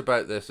aspects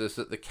about this is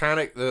that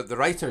the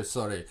writers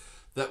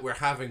that we're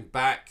having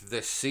back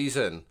this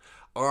season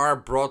are,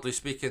 broadly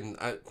speaking,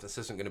 this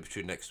isn't going to be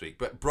true next week,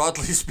 but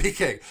broadly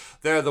speaking,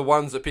 they're the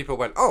ones that people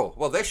went, oh,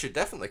 well, they should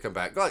definitely come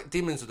back. Like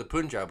Demons of the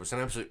Punjab was an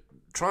absolute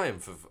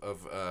triumph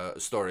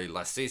of story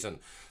last season.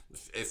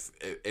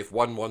 If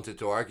one wanted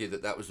to argue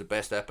that was the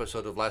best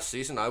episode of last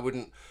season, I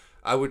wouldn't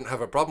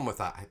have a problem with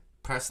that. I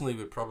personally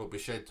would probably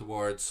shade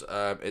towards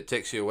It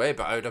Takes You Away,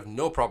 but I would have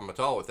no problem at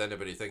all with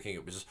anybody thinking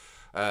it was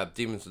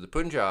Demons of the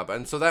Punjab.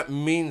 And so that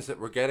means that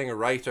we're getting a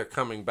writer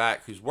coming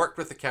back who's worked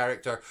with the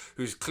character,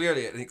 who's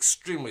clearly an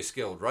extremely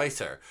skilled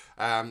writer,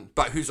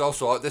 but who's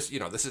also this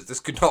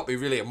could not be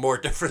really a more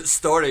different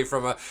story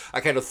from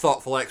a kind of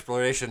thoughtful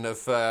exploration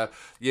of the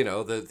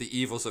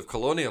evils of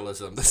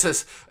colonialism. This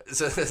is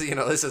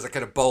a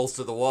kind of balls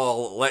to the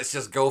wall, let's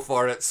just go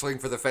for it, swing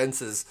for the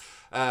fences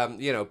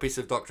piece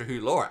of Doctor Who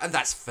lore, and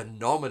that's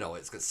phenomenal.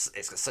 It's got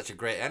such a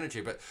great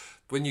energy. But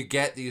when you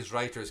get these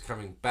writers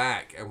coming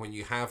back, and when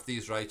you have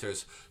these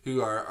writers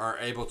who are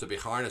able to be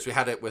harnessed, we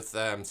had it with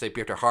say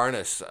Peter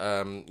Harness,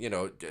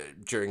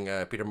 during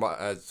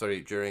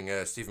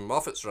during Stephen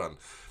Moffat's run.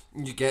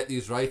 You get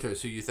these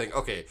writers who you think,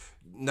 okay,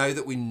 now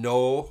that we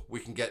know we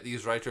can get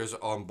these writers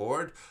on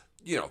board,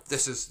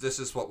 this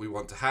is what we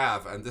want to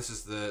have, and this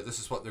is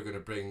what they're going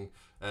to bring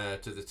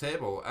to the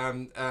table.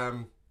 And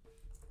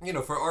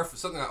for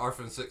something like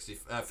Orphan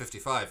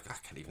 55, I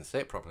can't even say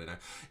it properly now.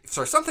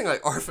 Sorry, something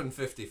like Orphan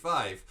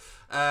 55,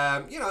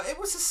 it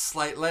was a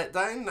slight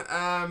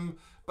letdown,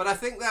 but I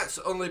think that's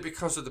only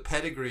because of the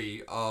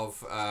pedigree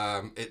of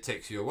It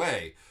Takes You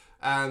Away.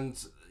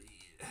 And,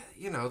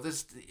 you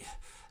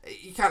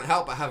can't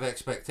help but have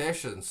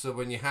expectations. So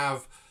when you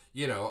have,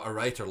 a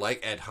writer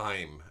like Ed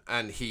Heim,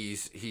 and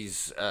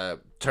he's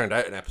turned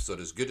out an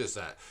episode as good as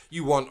that,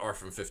 you want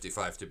Orphan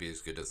 55 to be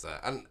as good as that.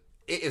 And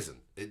it isn't.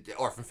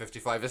 Orphan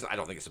 55 isn't. I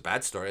don't think it's a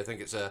bad story. I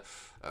think it's a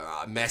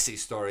messy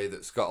story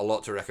that's got a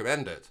lot to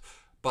recommend it.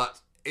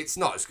 But it's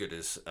not as good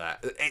as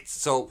that.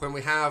 So when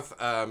we have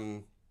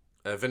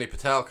Vinny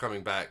Patel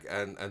coming back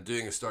and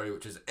doing a story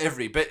which is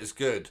every bit as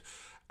good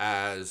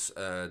as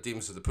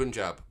Demons of the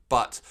Punjab,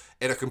 but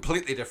in a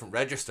completely different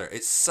register,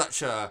 it's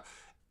such a...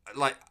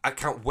 I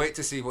can't wait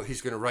to see what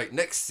he's going to write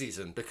next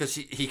season, because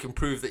he can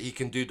prove that he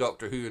can do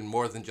Doctor Who in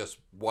more than just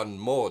one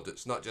mode.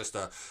 It's not just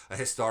a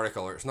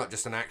historical, or it's not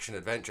just an action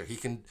adventure.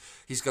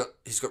 He's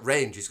got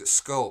range, he's got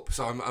scope.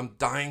 So I'm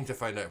dying to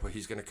find out what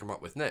he's going to come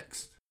up with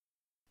next.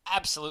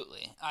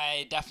 Absolutely.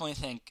 I definitely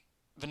think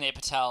Vinay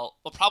Patel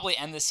will probably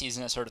end the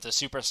season as sort of the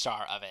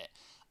superstar of it,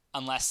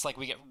 unless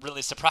we get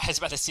really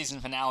surprised by the season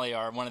finale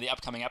or one of the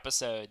upcoming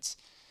episodes.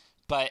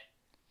 But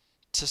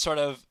to sort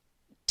of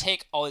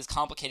take all these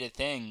complicated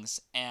things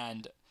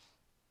and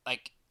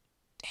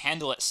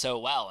handle it so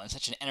well in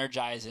such an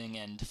energizing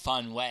and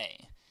fun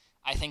way,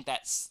 I think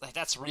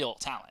that's real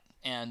talent.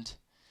 And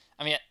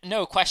I mean,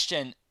 no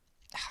question.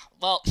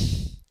 Well,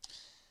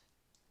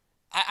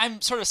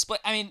 I'm sort of split.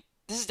 I mean,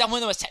 this is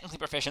definitely the most technically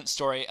proficient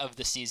story of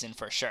the season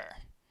for sure.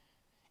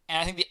 And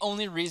I think the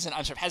only reason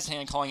I'm sort of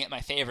hesitating on calling it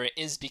my favorite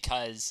is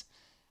because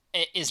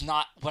it is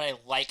not what I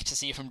like to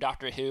see from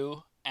Doctor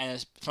Who,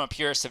 and from a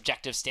pure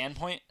subjective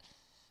standpoint.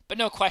 But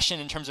no question,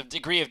 in terms of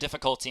degree of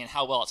difficulty and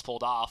how well it's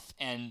pulled off,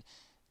 and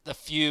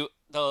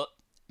the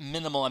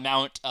minimal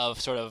amount of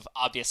sort of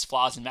obvious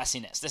flaws and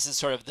messiness, this is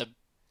sort of the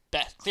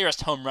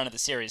clearest home run of the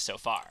series so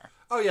far.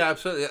 Oh yeah,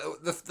 absolutely.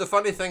 The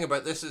funny thing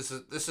about this is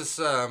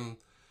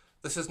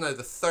this is now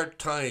the third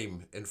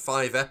time in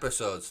 5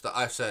 episodes that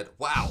I've said,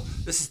 wow,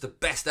 this is the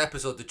best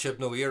episode the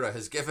Chibnall era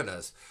has given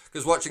us.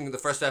 Because watching the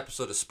first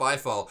episode of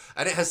Spyfall,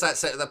 and it has that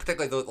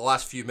particularly the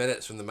last few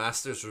minutes from the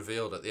Masters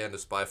revealed at the end of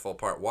Spyfall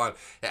Part 1,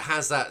 it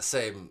has that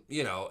same,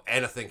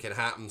 anything can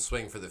happen,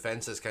 swing for the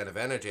fences kind of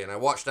energy. And I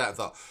watched that and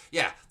thought,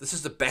 yeah, this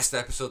is the best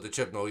episode the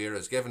Chibnall era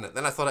has given it.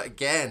 Then I thought it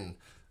again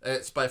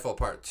at Spyfall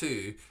Part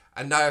 2,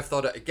 and now I've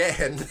thought it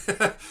again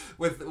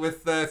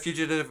with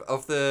Fugitive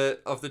of the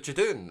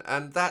Judoon,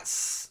 and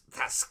that's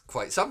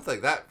quite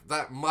something.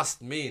 That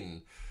must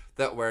mean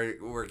that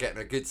we're getting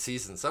a good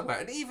season somewhere.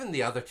 And even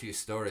the other 2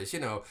 stories,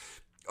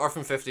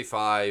 Orphan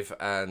 55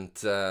 and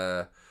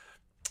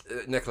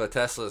Nikola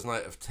Tesla's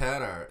Night of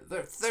Terror,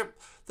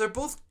 they're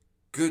both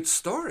good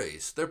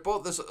stories.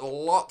 There's a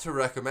lot to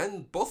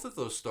recommend both of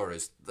those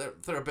stories.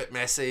 They're a bit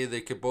messy.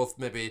 They could both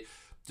maybe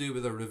do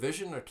with a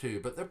revision or 2,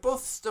 but they're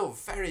both still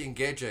very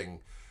engaging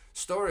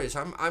stories.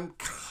 I'm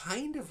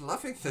kind of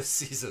loving this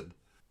season.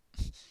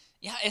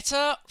 Yeah, it's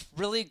a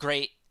really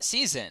great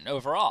season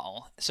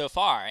overall so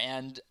far,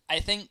 and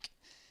I think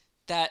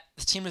that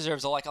the team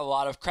deserves a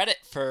lot of credit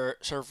for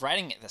sort of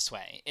writing it this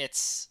way.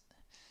 It's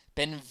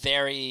been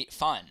very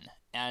fun,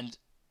 and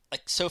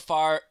so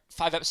far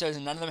 5 episodes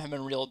and none of them have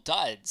been real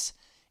duds,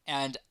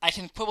 and I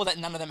can quibble that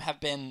none of them have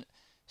been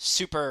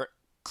super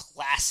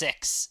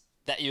classics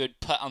that you would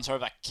put on sort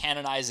of a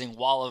canonizing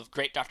wall of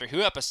great Doctor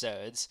Who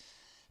episodes.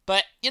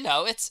 But,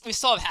 we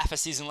still have half a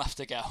season left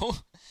to go.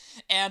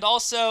 And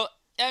also,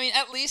 I mean,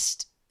 at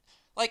least,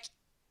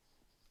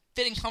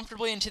 fitting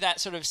comfortably into that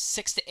sort of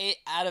 6 to 8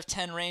 out of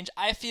 10 range,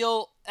 I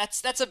feel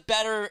that's a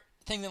better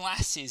thing than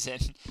last season,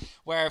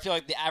 where I feel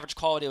like the average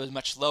quality was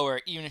much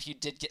lower, even if you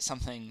did get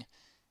something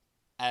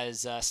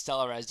as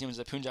stellar as Demons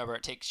of the Punjab, where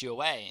it takes you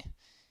away.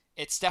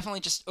 It's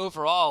definitely just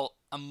overall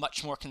a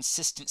much more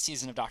consistent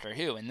season of Doctor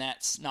Who, and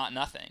that's not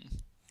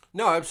nothing.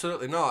 No,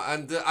 absolutely not.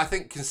 And I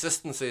think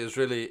consistency is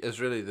really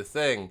the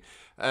thing.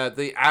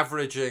 The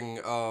averaging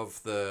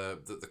of the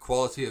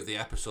quality of the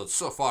episodes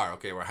so far.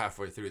 Okay, we're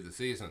halfway through the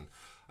season,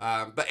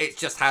 but it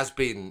just has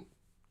been,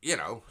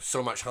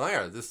 so much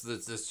higher.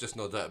 There's just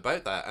no doubt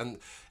about that, and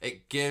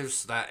it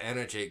gives that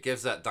energy, it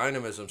gives that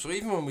dynamism. So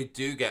even when we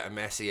do get a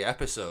messy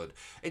episode,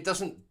 it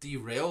doesn't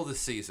derail the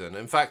season.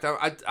 In fact,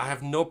 I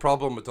have no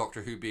problem with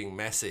Doctor Who being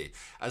messy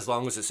as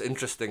long as it's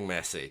interesting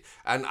messy,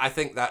 and I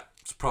think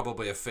that's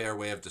probably a fair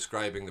way of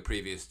describing the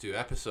previous 2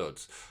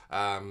 episodes.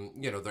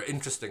 They're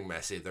interesting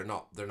messy. They're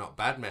not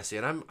bad messy,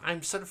 and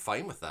I'm sort of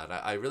fine with that.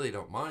 I really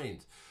don't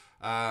mind.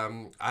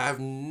 I have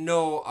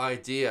no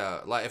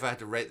idea, if I had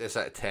to rate this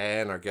out of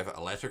 10 or give it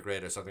a letter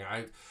grade or something,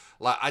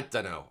 I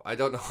don't know. I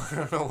don't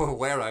know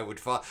where I would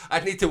fall.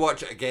 I'd need to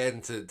watch it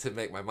again to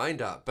make my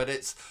mind up. But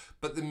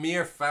the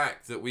mere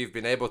fact that we've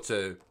been able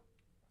to,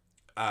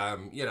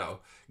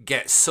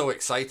 get so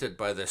excited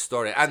by this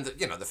story, and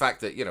the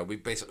fact that we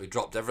basically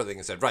dropped everything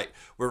and said, right,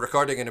 we're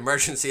recording an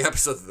emergency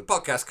episode of the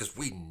podcast because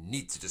we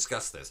need to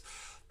discuss this.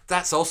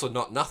 That's also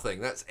not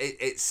nothing.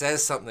 It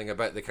says something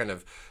about the kind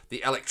of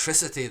the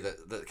electricity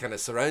that kind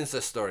of surrounds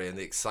this story, and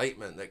the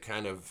excitement that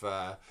kind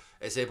of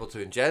is able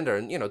to engender.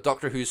 And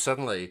Doctor Who's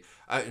suddenly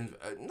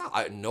not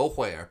out of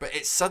nowhere, but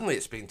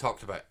it's being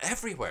talked about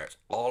everywhere. It's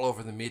all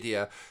over the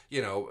media.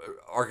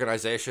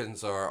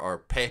 Organizations or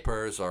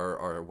papers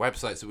or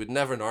websites that would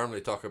never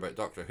normally talk about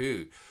Doctor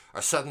Who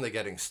are suddenly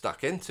getting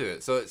stuck into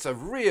it. So it's a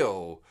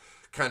real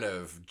kind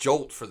of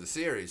jolt for the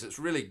series. It's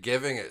really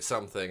giving it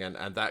something, and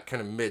that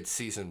kind of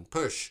mid-season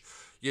push,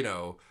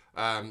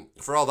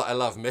 for all that I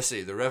love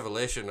Missy, the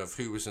revelation of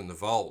who was in the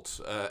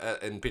vault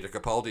in Peter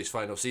Capaldi's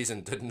final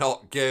season did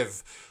not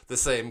give the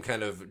same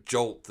kind of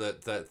jolt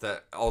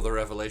that all the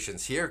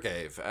revelations here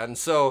gave. And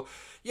so,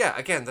 yeah,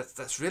 again,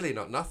 that's really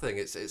not nothing.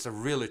 It's a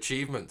real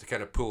achievement to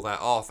kind of pull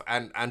that off,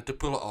 and to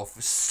pull it off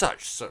with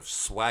such sort of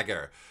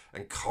swagger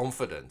and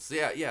confidence.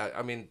 Yeah,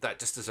 I mean, that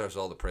just deserves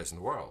all the praise in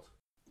the world.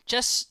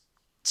 Just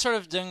sort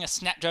of doing a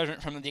snap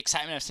judgment from the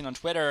excitement I've seen on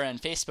Twitter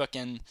and Facebook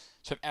and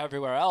sort of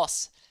everywhere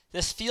else,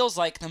 this feels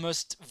like the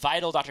most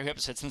vital Doctor Who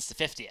episode since the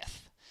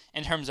 50th,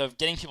 in terms of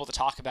getting people to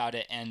talk about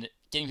it and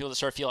getting people to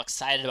sort of feel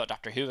excited about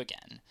Doctor Who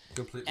again.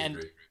 Completely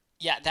agree.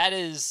 Yeah, that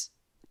is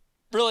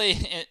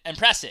really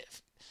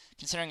impressive,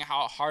 considering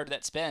how hard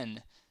that's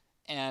been.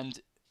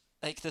 And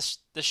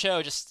the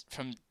show, just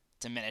from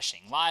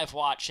diminishing live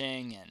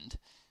watching and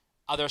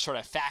other sort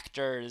of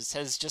factors,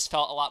 has just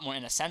felt a lot more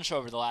inessential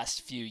over the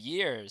last few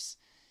years.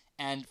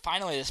 And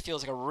finally, this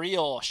feels like a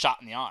real shot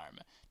in the arm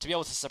to be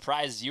able to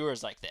surprise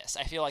viewers like this.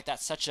 I feel like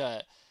that's such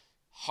a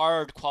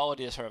hard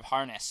quality to sort of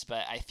harness,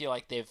 but I feel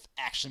like they've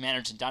actually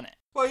managed and done it.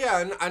 Well,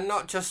 yeah, and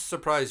not just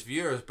surprise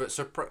viewers, but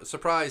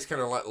surprise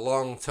kind of like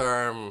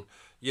long-term,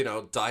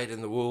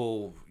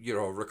 dyed-in-the-wool,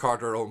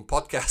 record our own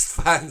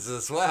podcast fans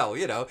as well,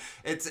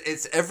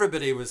 It's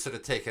everybody was sort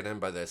of taken in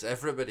by this.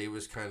 Everybody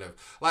was kind of,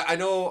 like, I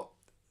know,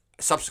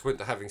 subsequent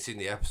to having seen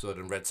the episode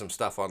and read some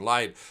stuff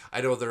online,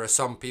 I know there are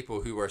some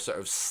people who were sort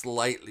of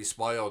slightly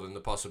spoiled in the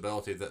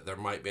possibility that there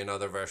might be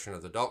another version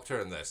of the Doctor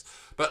in this.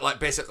 But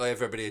like basically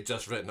everybody had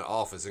just written it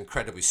off as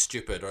incredibly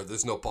stupid, or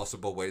there's no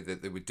possible way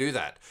that they would do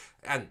that.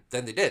 And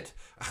then they did.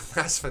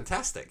 That's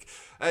fantastic.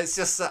 It's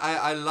just,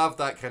 I love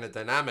that kind of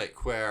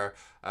dynamic where,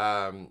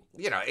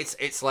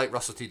 it's like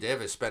Russell T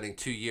Davies spending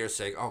 2 years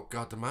saying, oh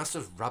God, the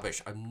Master's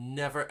rubbish. I'm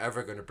never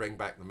ever going to bring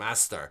back the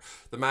Master.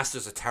 The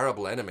Master's a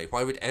terrible enemy.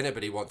 Why would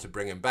anybody want to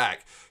bring him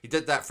back? He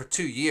did that for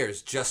 2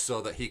 years just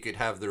so that he could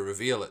have the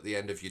reveal at the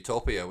end of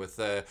Utopia with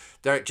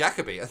Derek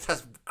Jacobi. And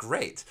that's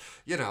great.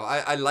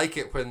 I like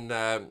it when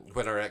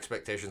our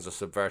expectations are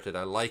subverted.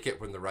 I like it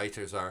when the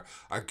writers are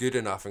good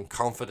enough and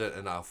confident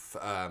enough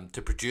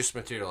to produce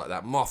material like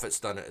that. Moffat's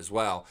done it as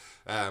well,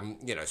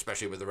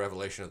 especially with the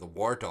revelation of the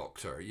War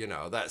Doctor.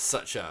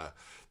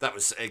 That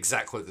was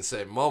exactly the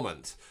same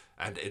moment.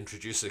 And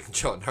introducing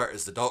John Hurt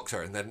as the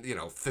Doctor, and then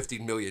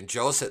 15 million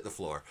jaws hit the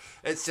floor.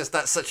 It's just,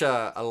 that's such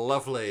a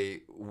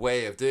lovely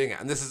way of doing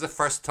it. And this is the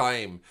first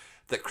time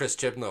that Chris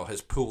Chibnall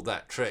has pulled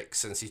that trick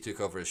since he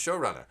took over as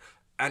showrunner,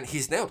 and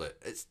he's nailed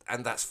it.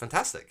 And that's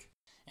fantastic.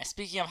 And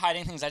speaking of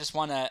hiding things,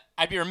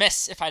 I'd be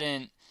remiss if I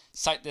didn't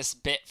cite this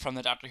bit from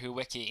the Doctor Who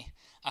wiki.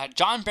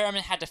 John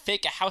Barrowman had to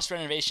fake a house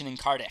renovation in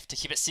Cardiff to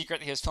keep it secret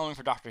that he was filming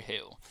for Doctor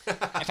Who.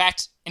 In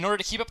fact, in order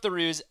to keep up the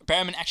ruse,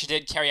 Barrowman actually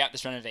did carry out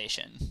this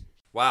renovation.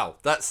 Wow,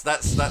 that's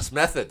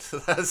method.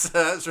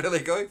 That's really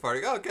going for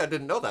it. Oh, okay, I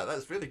didn't know that.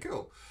 That's really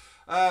cool.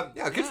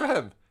 Good for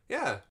him.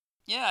 Yeah.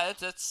 Yeah,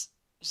 that's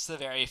just a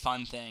very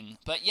fun thing.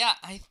 But yeah,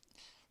 I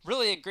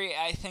really agree.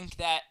 I think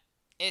that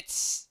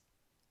it's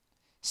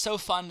so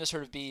fun to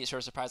sort of be sort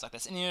of surprised like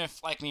this. And even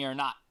if, like me, you're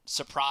not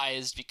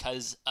surprised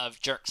because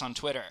of jerks on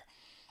Twitter,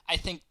 I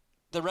think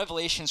the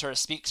revelation sort of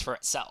speaks for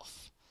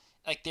itself.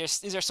 Like,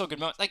 these are so good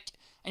moments. Like,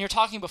 and you're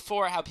talking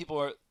before how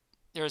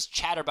there was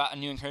chatter about a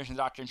new incarnation of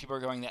the Doctor, and people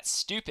were going, that's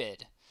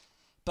stupid.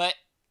 But,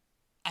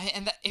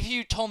 if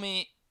you told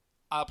me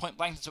point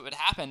blank that's what would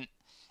happen,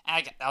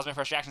 and that was my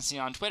first reaction to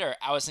seeing it on Twitter,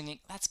 I was thinking,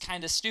 that's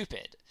kind of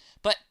stupid.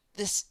 But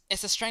it's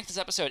the strength of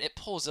this episode. It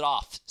pulls it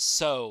off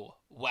so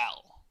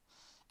well.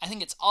 I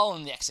think it's all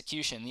in the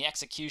execution. The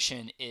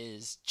execution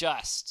is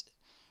just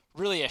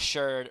really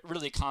assured,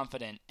 really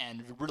confident,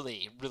 and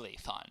really, really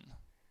fun.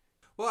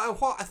 Well, and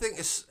what I think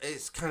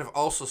is kind of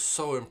also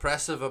so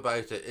impressive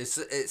about it is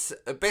it's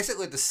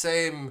basically the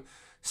same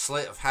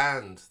sleight of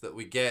hand that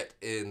we get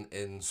in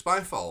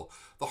Spyfall.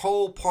 The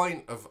whole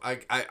point of,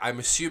 I'm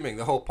assuming,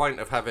 the whole point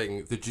of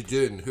having the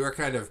Judoon, who are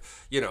kind of,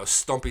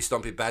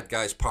 stompy bad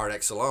guys par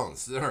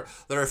excellence. There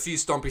are a few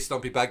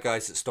stompy bad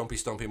guys that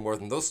stompy more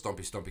than those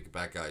stompy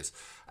bad guys.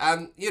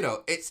 And,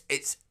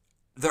 it's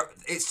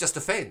just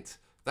a feint.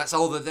 That's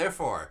all they're there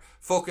for.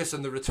 Focus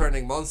on the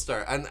returning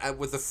monster, and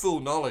with the full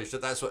knowledge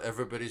that that's what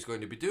everybody's going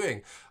to be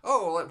doing.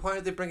 Oh, like, why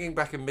are they bringing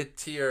back a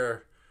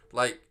mid-tier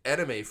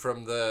enemy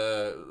from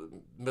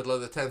the middle of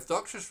the 10th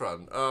Doctor's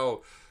run?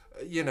 Oh,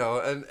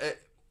 and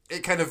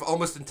it kind of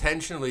almost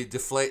intentionally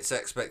deflates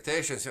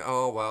expectations.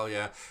 Oh, well,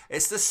 yeah,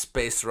 it's the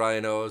space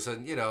rhinos,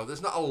 and,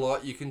 there's not a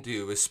lot you can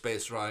do with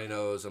space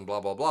rhinos and blah,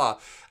 blah, blah.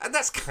 And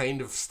that's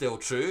kind of still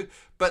true,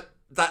 but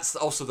that's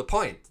also the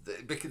point,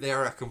 because they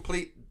are a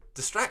complete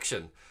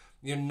distraction.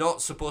 You're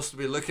not supposed to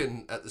be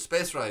looking at the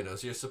space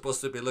rhinos. You're supposed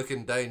to be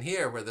looking down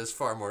here where there's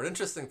far more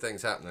interesting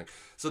things happening.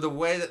 So the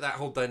way that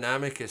whole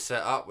dynamic is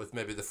set up with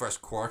maybe the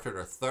first quarter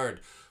or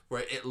third,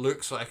 where it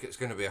looks like it's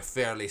going to be a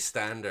fairly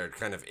standard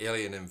kind of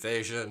alien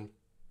invasion.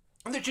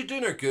 And the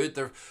Judoon are good.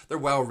 They're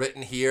well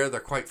written here. They're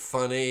quite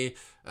funny.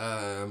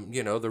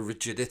 The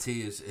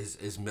rigidity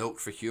is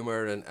milked for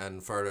humor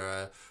and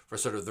for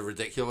sort of the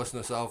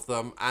ridiculousness of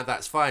them, and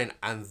that's fine.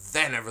 And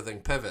then everything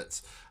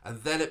pivots,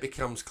 and then it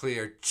becomes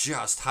clear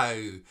just how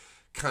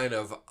kind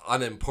of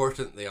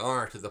unimportant they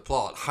are to the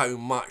plot. How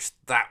much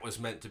that was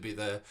meant to be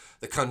the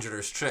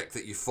conjurer's trick,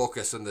 that you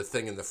focus on the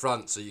thing in the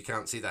front so you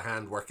can't see the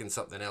hand working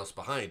something else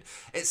behind.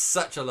 It's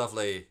such a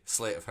lovely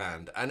sleight of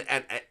hand, and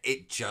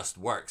it just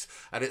works.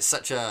 And it's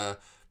such a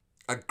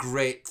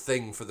great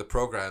thing for the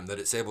program that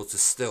it's able to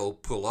still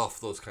pull off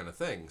those kind of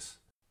things.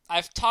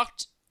 I've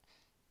talked,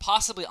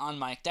 possibly on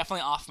mic,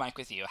 definitely off mic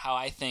with you, how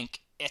I think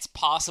it's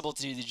possible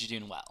to do the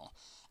Judoon well.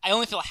 I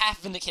only feel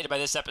half vindicated by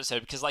this episode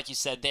because, like you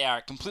said, they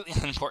are completely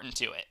unimportant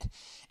to it.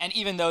 And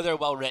even though they're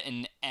well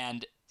written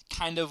and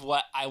kind of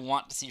what I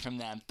want to see from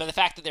them, but the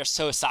fact that they're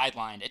so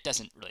sidelined, it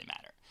doesn't really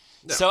matter.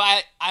 No. So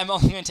I'm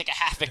only going to take a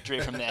half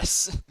victory from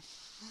this.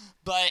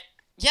 But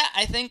yeah,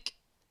 I think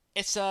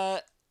it's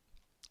sort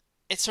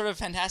of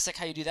fantastic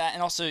how you do that.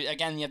 And also,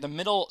 again, you have the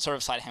middle sort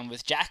of sleight of hand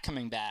with Jack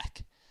coming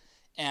back.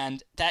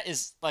 And that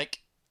is, like,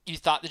 you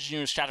thought the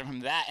Judoon was extracted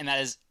from that, and that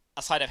is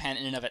a sleight of hand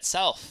in and of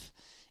itself.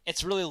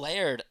 It's really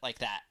layered like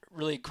that,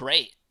 really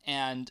great,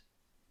 and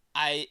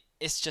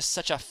it's just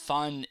such a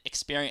fun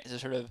experience to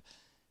sort of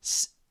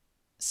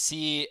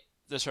see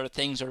the sort of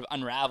things sort of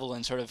unravel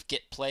and sort of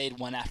get played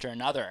one after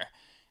another,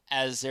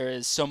 as there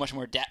is so much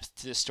more depth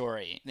to the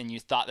story than you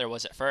thought there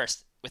was at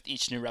first with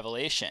each new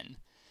revelation.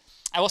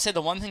 I will say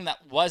the one thing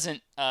that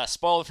wasn't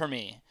spoiled for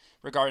me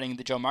regarding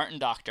the Jo Martin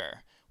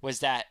Doctor was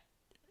that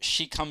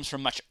she comes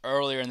from much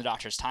earlier in the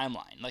Doctor's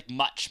timeline, like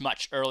much,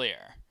 much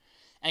earlier.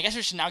 And I guess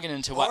we should now get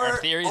into what our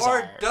theories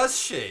are. Or does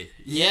she?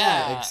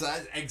 Yeah.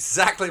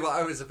 Exactly what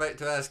I was about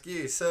to ask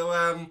you.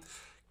 So,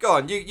 go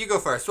on, you go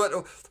first.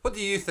 What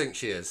do you think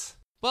she is?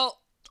 Well,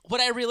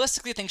 what I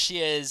realistically think she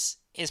is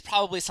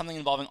probably something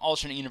involving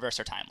alternate universe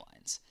or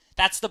timelines.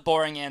 That's the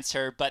boring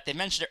answer, but they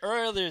mentioned it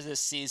earlier this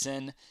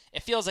season.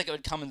 It feels like it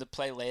would come into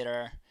play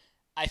later.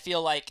 I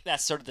feel like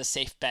that's sort of the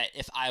safe bet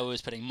if I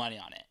was putting money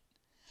on it.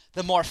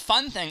 The more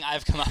fun thing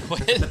I've come up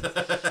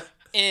with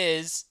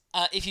is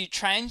if you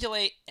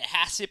triangulate, it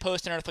has to be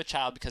post-unearthly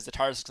child because the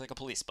TARDIS looks like a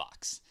police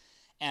box.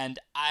 And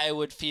I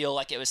would feel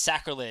like it was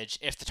sacrilege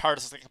if the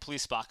TARDIS looked like a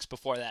police box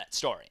before that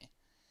story.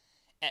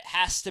 It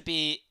has to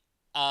be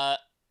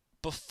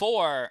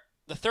before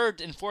the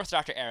third and fourth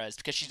Doctor eras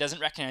because she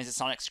doesn't recognize the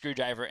sonic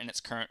screwdriver in its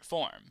current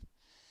form,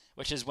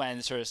 which is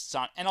when sort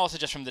of and also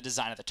just from the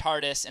design of the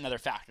TARDIS and other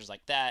factors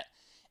like that,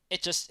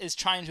 it just is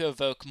trying to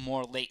evoke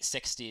more late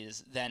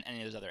 60s than any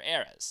of those other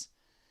eras.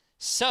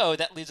 So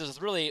that leaves us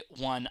with really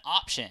one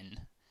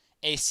option,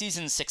 a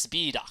season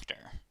 6B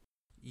Doctor.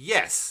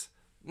 Yes.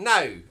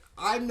 Now,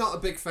 I'm not a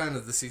big fan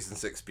of the season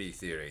 6B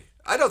theory.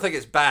 I don't think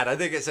it's bad. I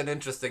think it's an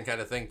interesting kind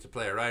of thing to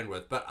play around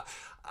with, but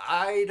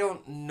I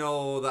don't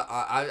know that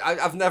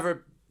I've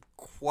never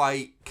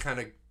quite kind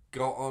of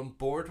got on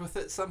board with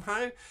it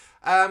somehow.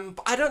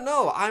 But I don't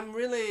know. I'm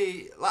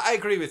really... I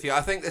agree with you.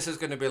 I think this is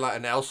going to be like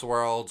an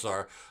Elseworlds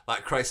or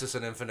like Crisis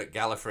on Infinite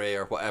Gallifrey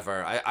or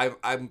whatever.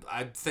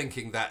 I'm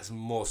thinking that's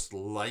most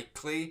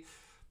likely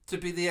to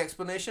be the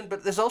explanation.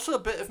 But there's also a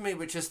bit of me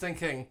which is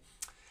thinking...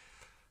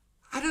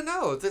 I don't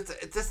know.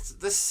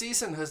 This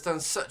season has done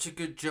such a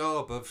good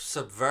job of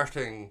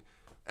subverting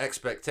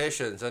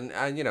expectations.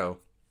 And you know,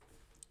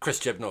 Chris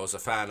Chibnall is a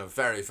fan of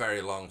very,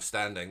 very long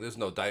standing. There's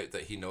no doubt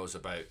that he knows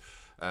about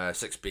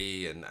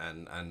 6B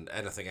and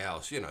anything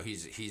else. You know,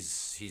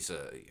 he's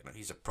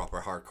a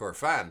proper hardcore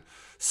fan.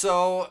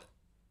 So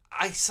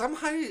I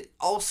somehow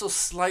also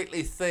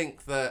slightly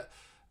think that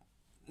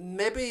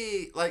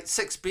maybe like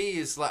 6B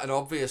is like an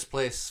obvious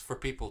place for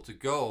people to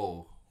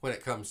go when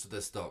it comes to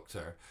this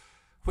Doctor.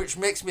 Which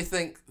makes me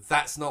think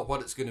that's not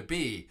what it's going to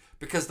be.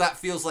 Because that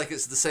feels like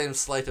it's the same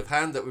sleight of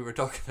hand that we were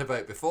talking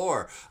about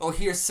before. Oh,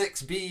 here's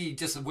 6B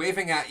just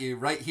waving at you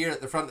right here at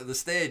the front of the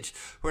stage.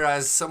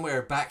 Whereas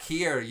somewhere back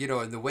here, you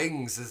know, in the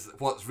wings, is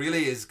what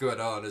really is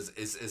going on is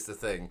the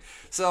thing.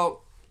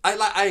 So,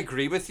 I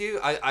agree with you.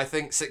 I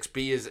think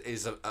 6B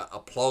is a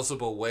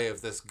plausible way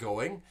of this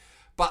going.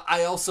 But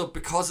I also,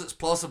 because it's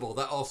plausible,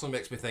 that also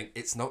makes me think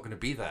it's not going to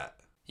be that.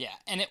 Yeah,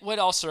 and it would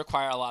also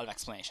require a lot of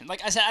explanation.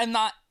 Like I said, I'm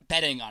not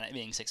betting on it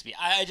being 6B.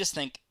 I just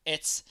think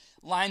it's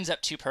lines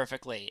up too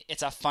perfectly.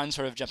 It's a fun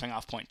sort of jumping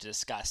off point to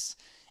discuss.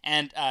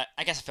 And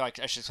I guess I feel like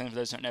I should explain for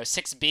those who don't know.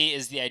 6B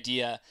is the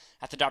idea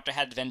that the Doctor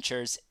had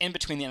adventures in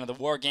between the end of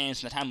the War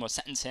Games when the Time Lords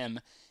sentence him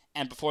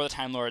and before the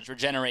Time Lords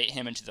regenerate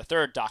him into the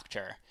third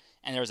Doctor.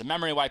 And there was a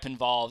memory wipe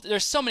involved.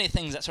 There's so many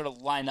things that sort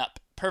of line up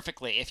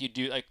perfectly if you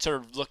do like sort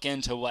of look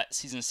into what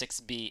season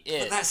 6B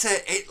is. But that's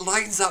it. It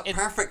lines up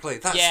perfectly.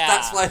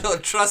 That's why I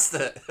don't trust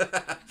it.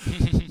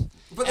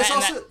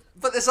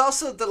 But there's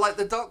also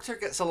the Doctor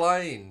gets a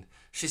line.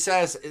 She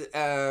says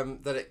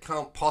that it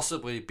can't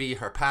possibly be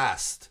her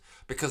past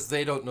because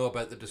they don't know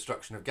about the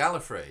destruction of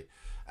Gallifrey.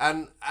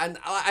 And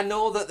I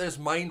know that there's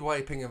mind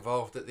wiping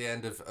involved at the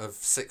end of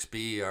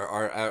 6B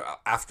or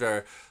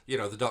after, you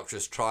know, the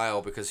Doctor's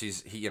trial because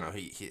his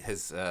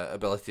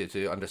ability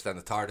to understand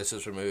the TARDIS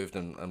is removed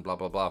and blah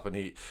blah blah and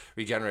he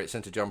regenerates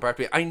into John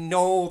Pertwee. I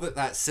know that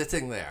that's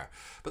sitting there,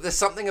 but there's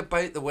something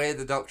about the way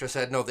the Doctor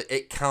said no, that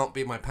it can't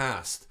be my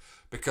past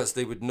because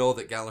they would know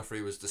that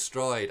Gallifrey was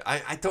destroyed.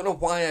 I don't know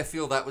why I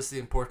feel that was the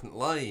important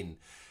line.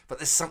 But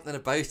there's something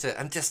about it,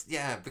 and just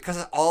because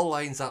it all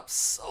lines up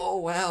so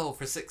well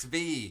for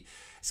 6B,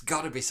 it's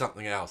got to be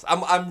something else.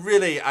 I'm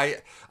really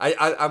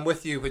I'm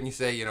with you when you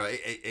say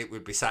it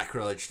would be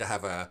sacrilege to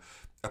have a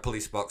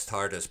police box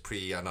TARDIS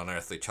pre an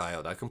unearthly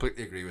child. I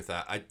completely agree with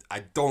that. I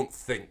don't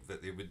think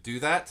that they would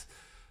do that.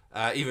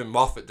 Even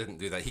Moffat didn't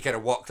do that. He kind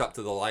of walked up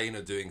to the line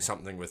of doing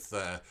something with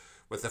the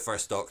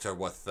first Doctor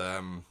with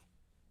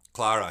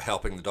Clara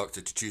helping the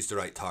Doctor to choose the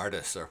right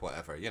TARDIS or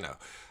whatever,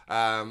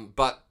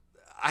 but.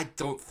 I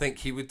don't think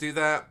he would do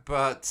that,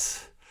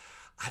 but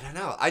I don't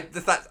know.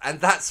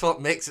 That's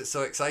what makes it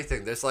so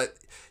exciting. There's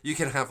you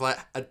can have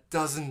a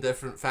dozen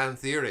different fan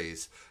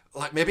theories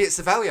Like, maybe it's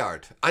the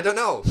Valeyard. I don't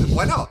know.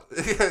 Why not?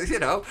 You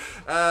know,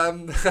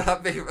 but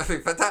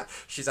that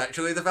she's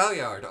actually the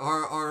Valeyard,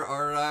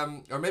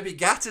 or maybe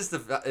Gat is the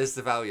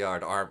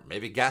Valeyard, or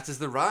maybe Gat is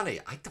the Rani.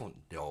 I don't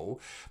know.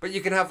 But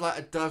you can have like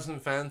a dozen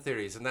fan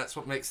theories, and that's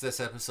what makes this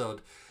episode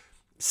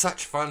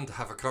such fun, to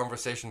have a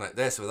conversation like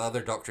this with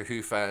other Doctor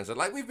Who fans. And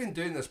like, we've been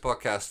doing this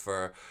podcast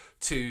for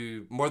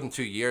more than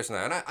 2 years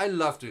now, and I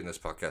love doing this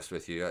podcast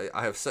with you.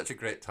 I have such a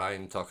great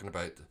time talking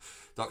about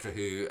Doctor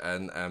Who,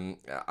 and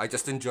I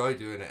just enjoy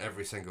doing it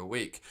every single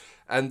week.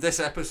 And this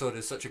episode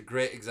is such a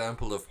great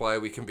example of why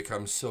we can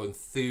become so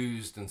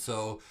enthused and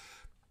so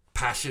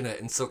passionate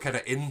and so kind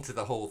of into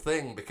the whole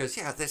thing, because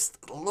there's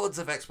loads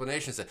of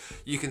explanations. That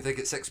you can think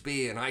it's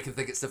 6B, and I can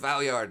think it's the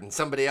Valeyard, and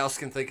somebody else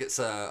can think it's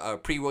a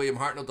pre-William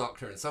Hartnell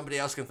Doctor, and somebody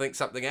else can think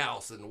something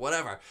else, and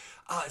whatever.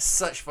 It's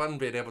such fun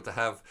being able to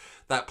have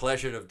that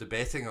pleasure of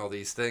debating all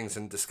these things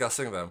and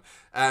discussing them.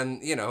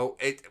 And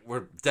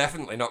we're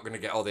definitely not going to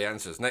get all the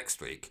answers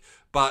next week,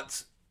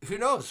 but who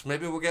knows,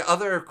 maybe we'll get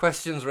other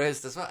questions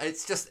raised as well.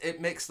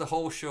 It makes the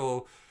whole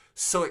show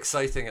so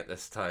exciting at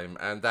this time,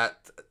 and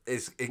that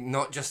is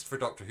not just for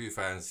Doctor Who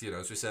fans.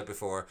 As we said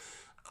before,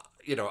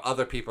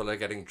 other people are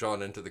getting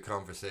drawn into the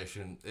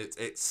conversation.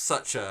 It's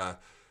such a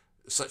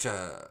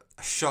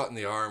shot in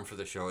the arm for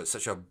the show. It's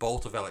such a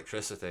bolt of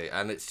electricity,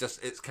 and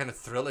it's kind of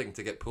thrilling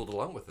to get pulled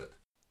along with it.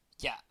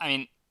 Yeah, I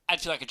mean, I'd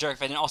feel like a jerk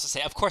if I didn't also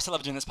say, of course I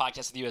love doing this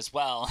podcast with you as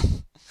well.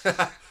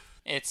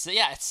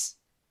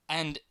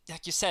 And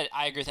like you said,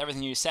 I agree with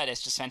everything you said.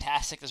 It's just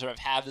fantastic to sort of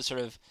have this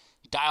sort of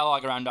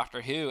dialogue around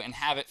Doctor Who and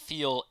have it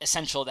feel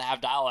essential to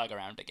have dialogue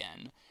around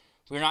again.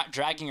 We're not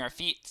dragging our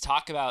feet to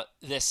talk about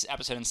this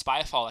episode in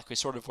Spyfall like we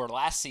sort of were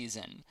last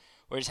season,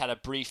 where we just had a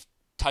brief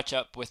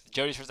touch-up with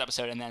Jodie's first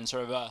episode and then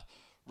sort of a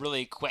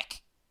really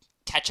quick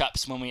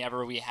catch-ups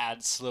whenever we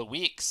had slow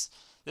weeks.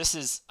 This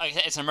is,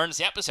 it's an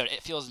emergency episode.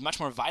 It feels much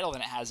more vital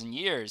than it has in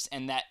years,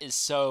 and that is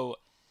so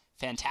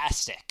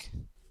fantastic.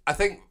 I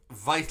think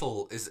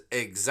vital is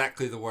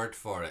exactly the word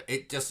for it.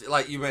 It just,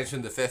 like you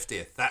mentioned, the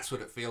 50th, that's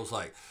what it feels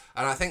like.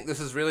 And I think this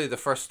is really the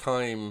first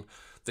time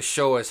the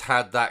show has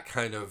had that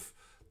kind of,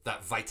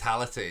 that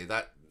vitality,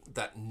 that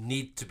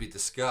need to be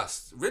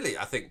discussed. Really,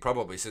 I think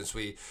probably since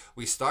we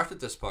started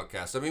this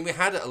podcast. I mean, we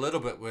had it a little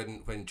bit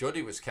when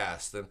Jodie was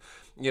cast, and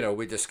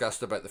we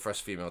discussed about the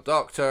first female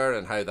Doctor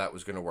and how that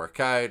was going to work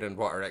out and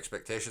what our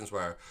expectations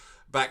were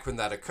back when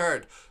that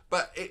occurred.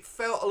 But it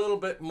felt a little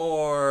bit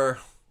more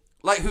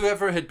like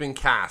whoever had been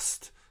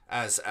cast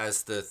as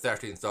the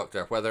 13th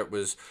Doctor, whether it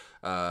was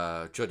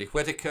Jodie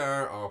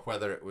Whittaker or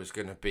whether it was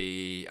going to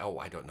be,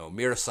 I don't know,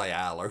 Mira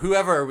Sayal or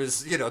whoever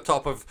was,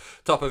 top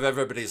of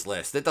everybody's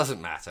list. It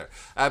doesn't matter.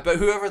 But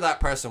whoever that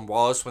person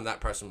was when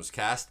that person was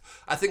cast,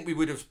 I think we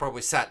would have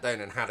probably sat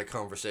down and had a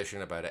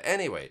conversation about it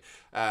anyway.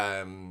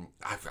 I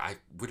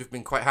would have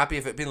been quite happy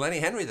if it had been Lenny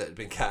Henry that had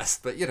been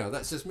cast, but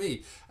that's just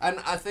me. And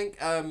I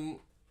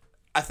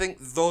think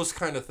those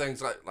kind of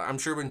things, like I'm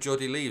sure when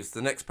Jodie leaves,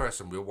 the next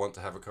person will want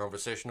to have a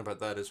conversation about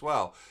that as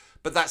well.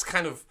 But that's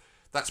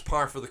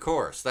par for the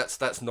course.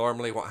 That's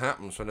normally what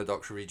happens when a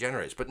Doctor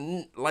regenerates. But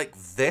like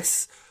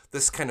this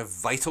kind of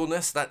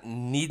vitalness, that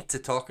need to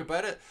talk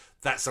about it,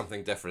 that's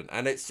something different.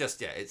 And it's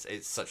just,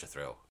 it's such a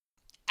thrill.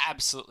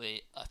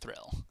 Absolutely a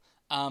thrill.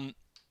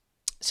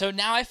 So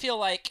now I feel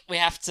like we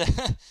have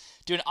to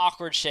do an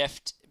awkward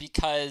shift,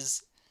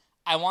 because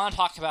I want to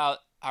talk about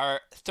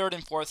our third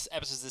and fourth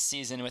episodes this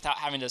season without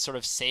having to sort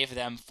of save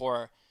them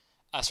for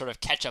a sort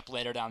of catch-up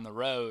later down the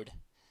road.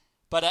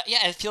 But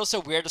it feels so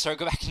weird to sort of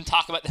go back and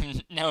talk about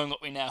them knowing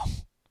what we know.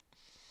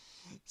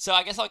 So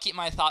I guess I'll keep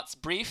my thoughts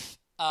brief.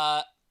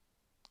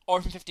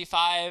 Orphan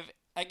 55,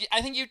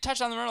 I think you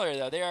touched on them earlier,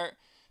 though. They are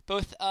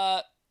both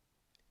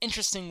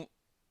interesting,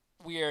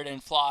 weird,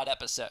 and flawed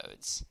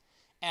episodes.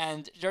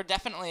 And they're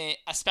definitely,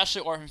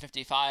 especially Orphan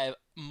 55,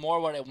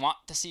 more what I want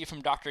to see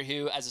from Doctor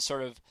Who as a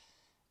sort of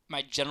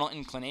my general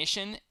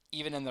inclination,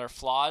 even in their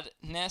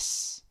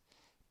flawedness.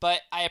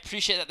 But I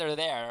appreciate that they're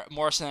there,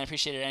 more so than I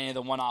appreciated any of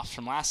the one-offs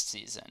from last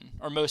season.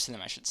 Or most of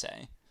them, I should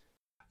say.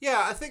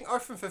 Yeah, I think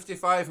Orphan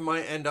 55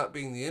 might end up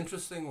being the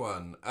interesting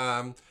one.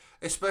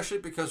 Especially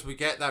because we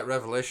get that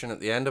revelation at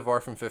the end of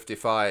Orphan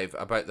 55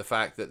 about the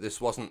fact that this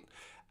wasn't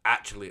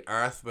actually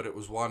Earth, but it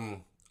was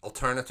one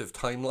alternative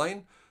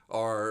timeline,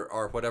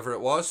 or whatever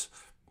it was.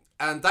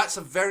 And that's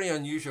a very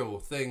unusual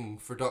thing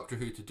for Doctor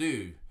Who to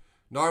do.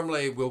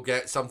 Normally, we'll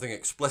get something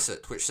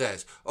explicit which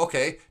says,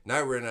 okay,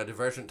 now we're in a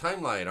divergent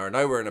timeline, or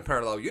now we're in a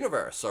parallel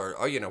universe, or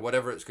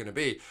whatever it's going to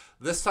be.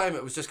 This time,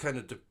 it was just kind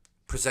of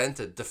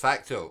presented de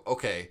facto.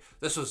 Okay,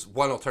 this was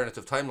one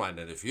alternative timeline,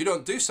 and if you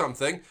don't do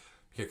something,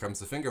 here comes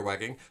the finger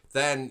wagging,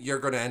 then you're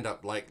going to end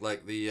up like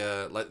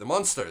the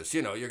monsters.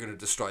 You're going to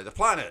destroy the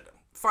planet.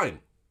 Fine.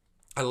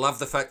 I love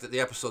the fact that the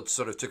episode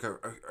sort of took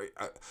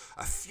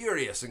a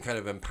furious and kind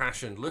of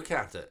impassioned look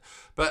at it.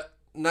 But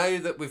now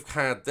that we've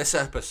had this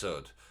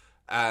episode,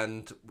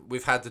 and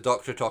we've had the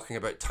Doctor talking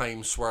about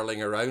time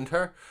swirling around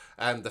her,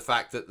 and the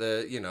fact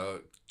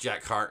that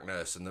Jack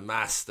Harkness and the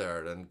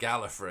Master and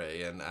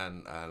Gallifrey and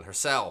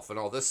herself and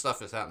all this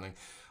stuff is happening,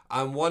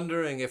 I'm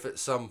wondering if at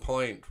some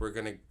point we're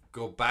going to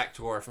go back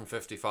to Orphan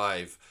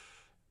 55,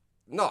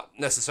 not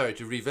necessarily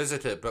to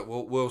revisit it, but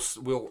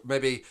we'll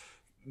maybe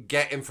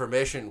get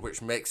information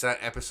which makes that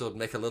episode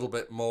make a little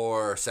bit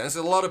more sense.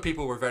 A lot of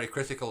people were very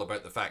critical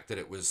about the fact that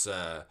it was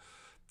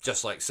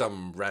just like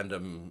some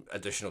random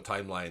additional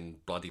timeline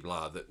bloody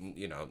blah that,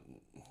 you know,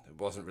 it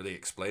wasn't really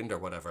explained or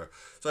whatever.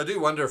 So I do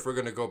wonder if we're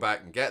going to go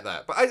back and get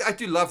that. But I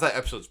do love that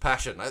episode's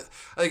passion. I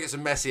think it's a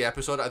messy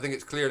episode. I think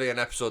it's clearly an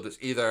episode that's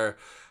either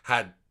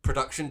had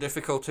production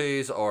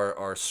difficulties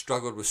or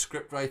struggled with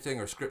script writing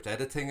or script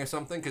editing or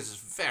something, because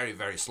it's very,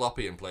 very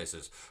sloppy in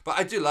places. But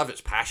I do love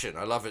its passion.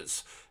 I love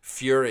its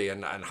fury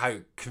and how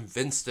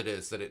convinced it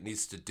is that it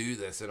needs to do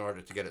this in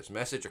order to get its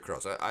message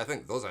across. I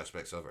think those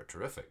aspects of it are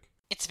terrific.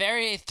 It's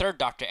very Third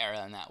Doctor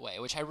era in that way,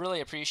 which I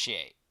really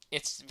appreciate.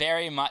 It's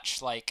very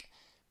much like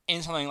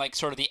in something like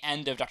sort of the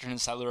end of Doctor Who and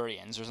the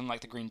Silurians or something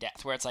like the Green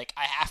Death, where it's like,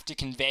 I have to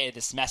convey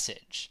this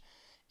message.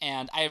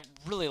 And I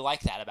really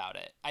like that about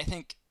it. I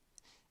think,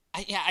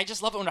 I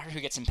just love it when Doctor Who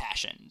gets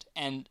impassioned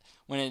and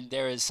when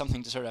there is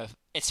something to sort of,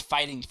 it's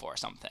fighting for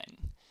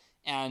something.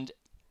 And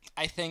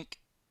I think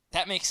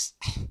that makes,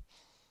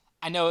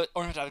 I know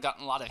Orphan I've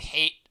gotten a lot of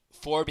hate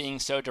for being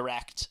so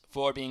direct,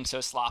 for being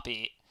so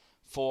sloppy,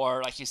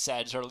 for, like you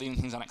said, sort of leaving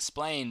things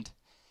unexplained.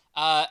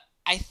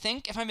 I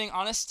think, if I'm being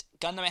honest,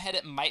 gun to my head,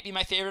 it might be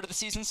my favorite of the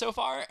season so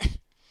far.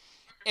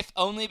 If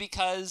only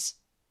because,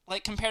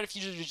 like, compared to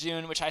Fugitive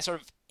June, which I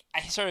sort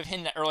of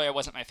hinted at earlier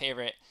wasn't my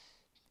favorite,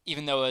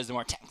 even though it was the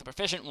more technically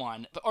proficient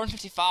one. But Orphan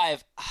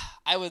 55,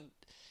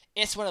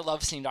 it's what I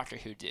love seeing Doctor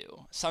Who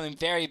do. Something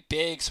very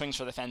big, swings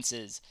for the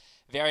fences,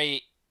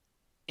 very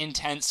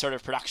intense sort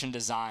of production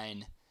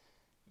design,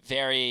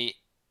 very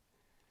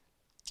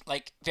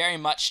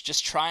much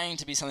just trying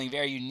to be something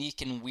very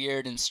unique and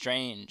weird and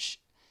strange.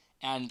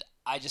 And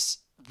I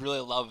just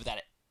really love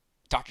that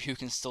Doctor Who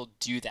can still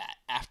do that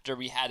after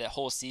we had a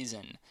whole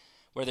season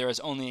where there was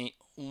only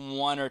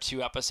 1 or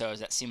 2 episodes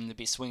that seemed to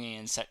be swinging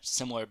in such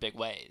similar big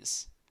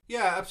ways.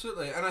 Yeah,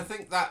 absolutely. And I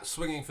think that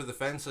swinging for the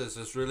fences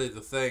is really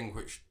the thing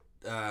which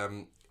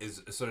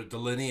is sort of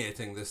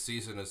delineating this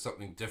season as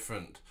something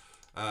different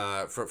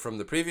from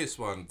the previous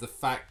one. The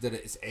fact that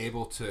it's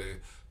able to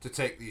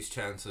take these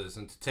chances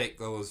and to take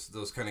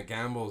those kind of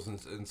gambles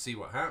and see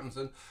what happens.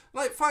 And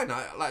like, fine,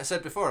 like I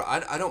said before,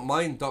 I don't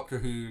mind Doctor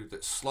Who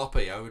that's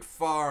sloppy. I would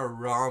far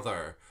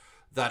rather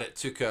that it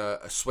took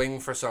a swing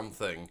for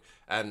something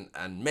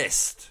and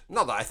missed.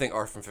 Not that I think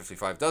Orphan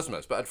 55 does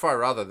miss, but I'd far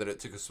rather that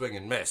it took a swing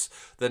and miss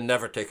than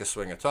never take a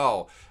swing at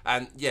all.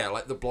 And yeah,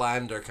 like the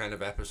blander kind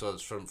of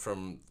episodes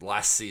from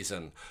last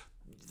season,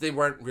 they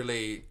weren't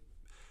really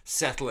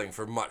settling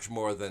for much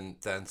more than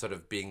sort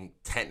of being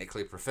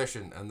technically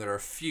proficient. And there are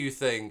few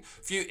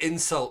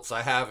insults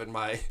I have in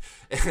my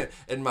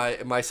in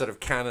my sort of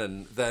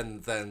canon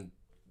than that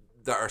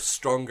are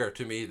stronger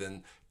to me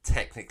than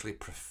technically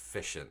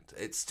proficient.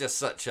 It's just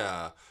such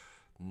a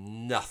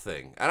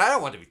nothing. And I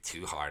don't want to be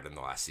too hard on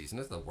the last season.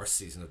 It's the worst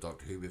season of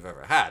Doctor Who we've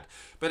ever had.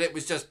 But it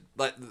was just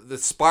like the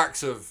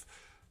sparks of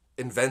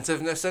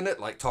inventiveness in it,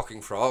 like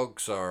talking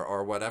frogs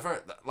or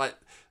whatever, like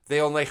they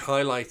only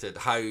highlighted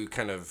how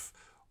kind of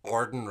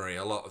ordinary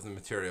a lot of the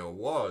material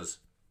was.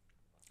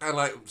 And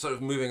like sort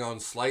of moving on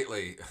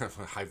slightly,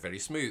 how very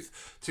smooth,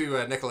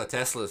 to Nikola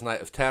Tesla's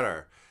Night of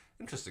Terror.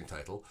 Interesting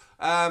title.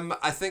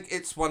 I think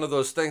it's one of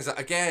those things that,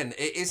 again,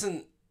 it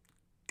isn't,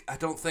 I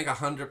don't think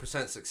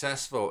 100%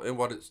 successful in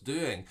what it's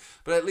doing,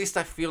 but at least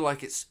I feel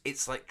like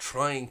it's like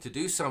trying to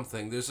do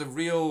something. There's a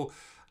real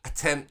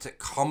attempt at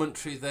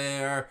commentary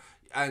there,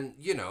 and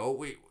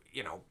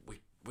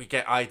we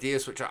get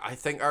ideas which I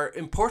think are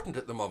important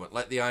at the moment,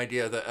 like the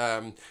idea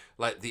that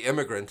like the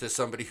immigrant is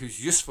somebody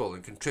who's useful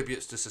and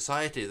contributes to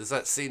society. There's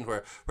that scene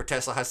where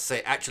Tesla has to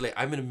say, actually,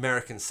 I'm an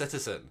American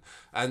citizen,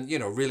 and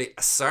really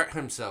assert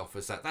himself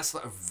as that. That's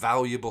like a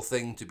valuable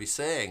thing to be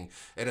saying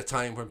in a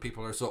time when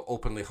people are so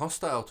openly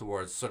hostile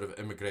towards sort of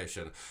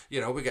immigration.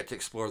 We get to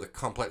explore the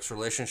complex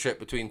relationship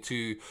between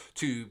two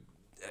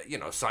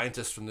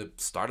scientists from the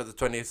start of the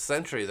 20th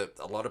century that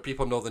a lot of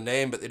people know the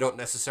name, but they don't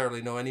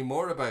necessarily know any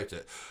more about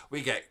it.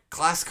 We get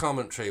class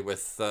commentary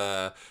with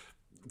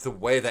the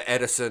way that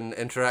Edison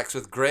interacts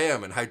with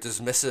Graham and how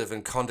dismissive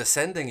and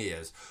condescending he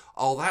is.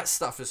 All that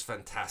stuff is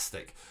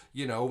fantastic.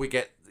 We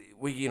get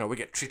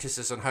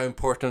treatises on how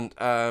important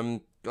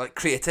like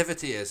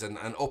creativity is and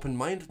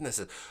open-mindedness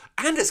is.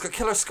 And it's got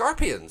killer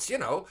scorpions.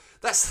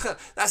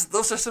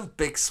 Those are some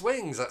big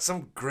swings. That's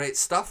some great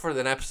stuff for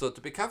an episode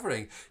to be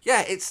covering.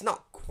 Yeah, it's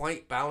not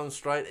quite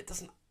balanced right. It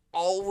doesn't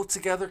all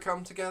together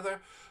come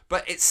together,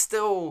 but it's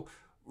still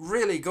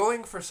really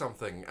going for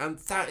something, and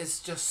that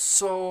is just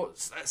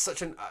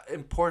such an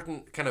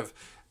important kind of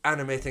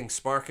animating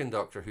spark in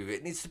Doctor Who.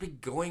 It needs to be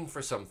going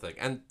for something,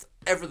 and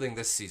everything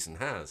this season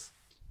has.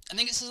 I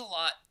think it says a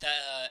lot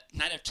that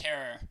Night of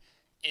Terror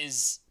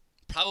is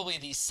probably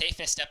the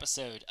safest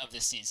episode of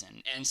this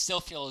season, and still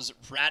feels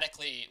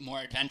radically more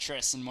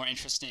adventurous and more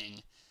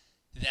interesting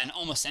than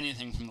almost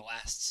anything from the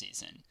last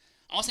season.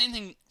 almost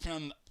anything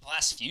from the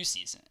last few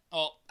seasons.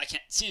 Oh, I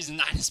can't. Season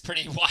 9 is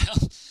pretty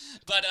wild,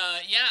 but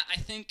yeah, I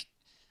think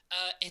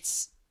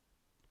it's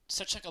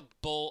such like a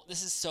bold.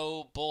 This is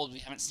so bold. We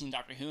haven't seen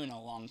Doctor Who in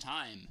a long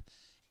time,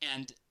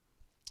 and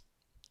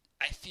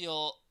I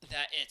feel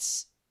that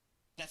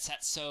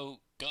that's so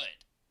good.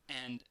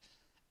 And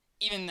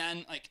even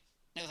then, like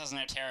Nicholas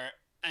Night of Terror,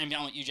 and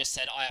beyond what you just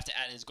said, all I have to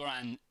add is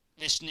Goran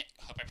Vishnik,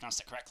 hope I pronounced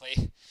it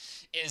correctly,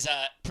 is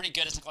pretty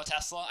good as Nikola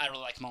Tesla. I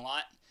really like him a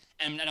lot.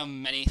 And I know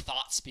many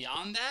thoughts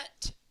beyond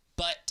that,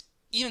 but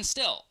even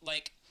still,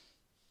 like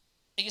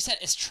you said,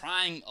 it's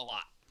trying a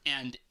lot.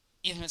 And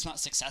even if it's not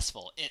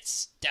successful,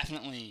 it's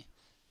definitely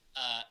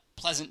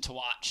pleasant to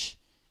watch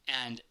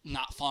and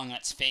not falling on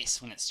its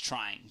face when it's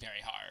trying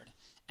very hard.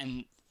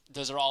 And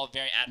those are all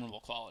very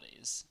admirable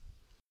qualities.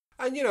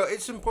 And, you know,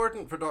 it's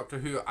important for Doctor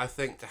Who, I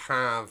think, to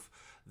have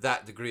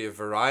that degree of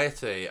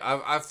variety.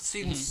 I've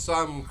seen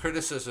some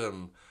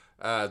criticism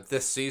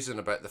this season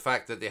about the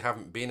fact that they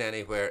haven't been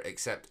anywhere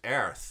except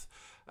Earth.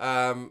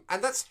 And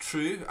that's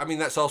true. I mean,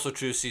 that's also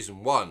true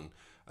season 1.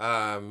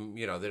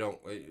 You know, they don't,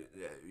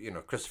 you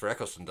know, Christopher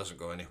Eccleston doesn't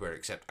go anywhere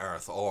except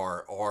Earth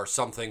or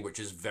something which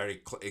is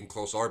very in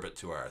close orbit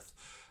to Earth.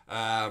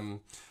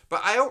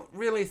 But I don't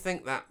really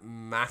think that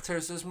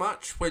matters as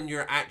much when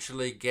you're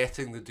actually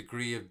getting the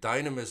degree of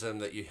dynamism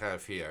that you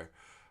have here.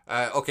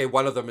 Okay,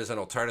 one of them is an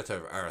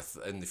alternative Earth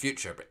in the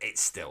future, but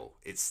it's still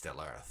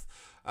Earth.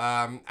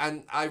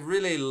 And I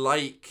really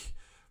like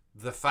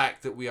the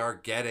fact that we are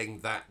getting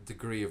that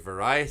degree of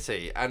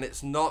variety, and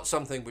it's not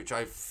something which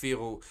I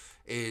feel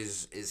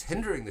is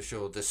hindering the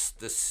show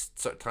this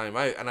sort of time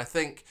out. And I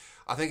think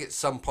at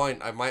some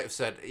point I might have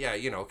said, yeah,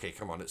 you know, okay,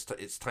 come on,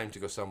 it's time to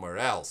go somewhere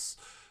else.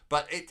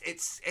 But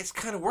it's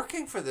kind of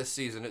working for this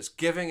season. It's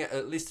giving it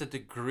at least a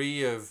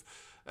degree of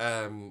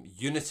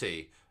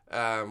unity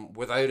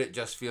without it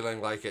just feeling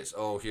like it's,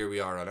 oh, here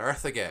we are on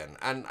Earth again.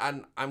 And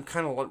I'm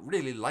kind of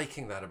really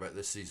liking that about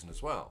this season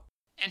as well.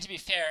 And to be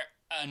fair,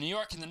 New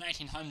York in the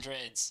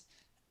 1900s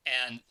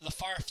and the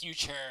far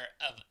future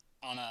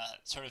on a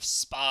sort of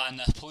spa on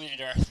the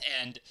polluted Earth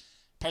and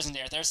present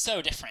day Earth, they're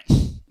so different.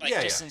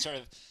 In sort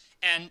of...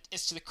 And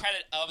it's to the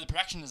credit of the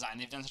production design.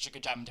 They've done such a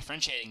good job in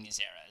differentiating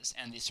these eras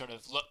and these sort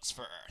of looks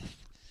for Earth.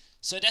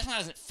 So it definitely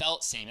hasn't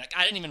felt same. Like,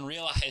 I didn't even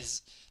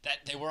realize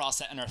that they were all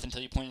set on Earth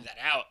until you pointed that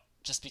out,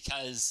 just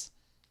because,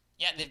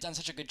 yeah, they've done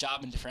such a good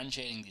job in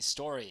differentiating these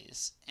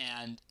stories.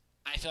 And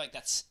I feel like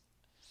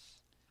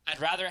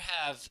I'd rather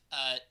have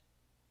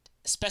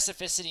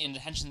specificity and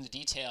attention to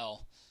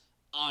detail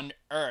on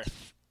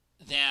Earth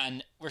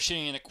than we're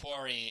shooting in a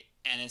quarry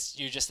and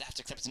you just have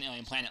to accept it's an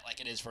alien planet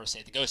like it is for,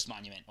 say, the Ghost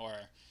Monument or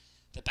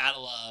the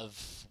Battle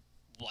of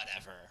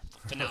whatever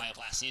finale of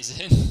last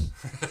season.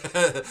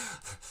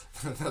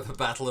 The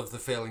Battle of the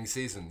Failing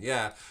Season,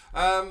 yeah.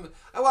 Well,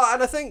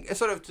 and I think to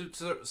sort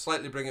of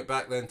slightly bring it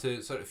back then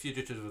to sort of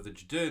Fugitive of the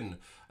Judoon,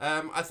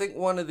 I think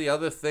one of the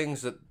other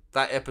things that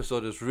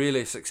episode is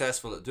really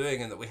successful at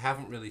doing and that we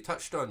haven't really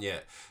touched on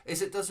yet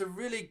is it does a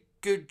really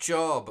good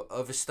job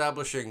of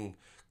establishing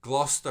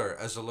Gloucester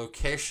as a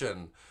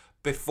location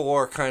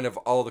before kind of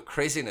all the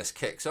craziness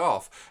kicks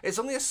off. It's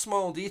only a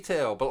small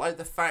detail, but like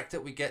the fact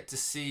that we get to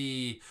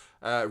see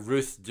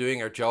Ruth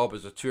doing her job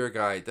as a tour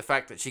guide, the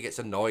fact that she gets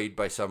annoyed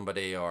by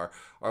somebody or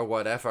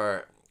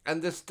whatever,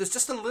 and there's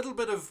just a little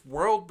bit of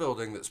world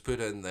building that's put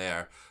in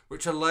there,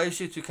 which allows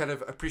you to kind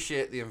of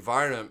appreciate the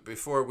environment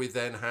before we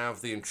then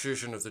have the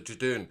intrusion of the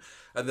Judoon,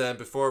 and then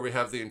before we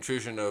have the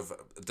intrusion of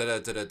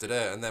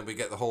da-da-da-da-da-da, and then we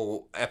get the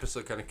whole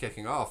episode kind of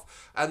kicking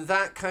off. And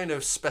that kind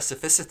of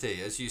specificity,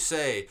 as you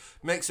say,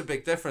 makes a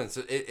big difference.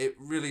 It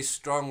really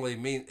strongly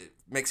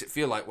makes it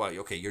feel like, well,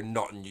 okay, you're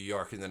not in New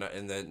York in the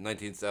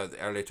 19th,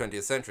 early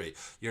 20th century.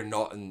 You're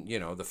not in, you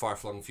know, the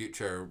far-flung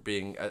future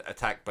being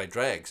attacked by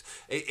dregs.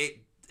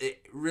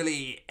 It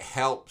really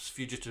helps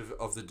Fugitive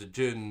of the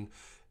Judoon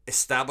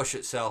establish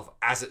itself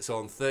as its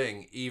own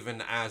thing,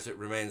 even as it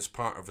remains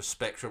part of a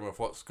spectrum of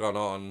what's gone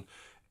on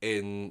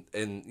in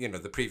you know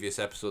the previous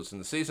episodes in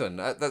the season.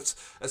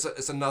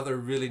 It's another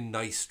really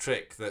nice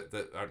trick but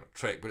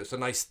it's a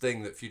nice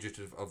thing that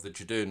Fugitive of the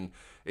Judoon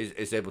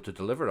is able to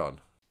deliver on.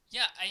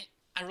 Yeah,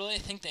 I really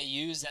think they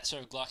use that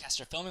sort of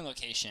Gloucester filming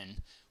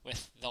location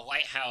with the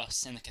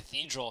lighthouse and the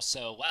cathedral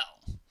so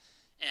well.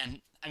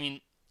 And I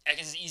mean, I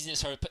guess it's easy to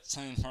sort of put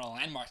something for a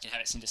landmark and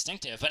have it seem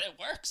distinctive, but it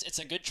works. It's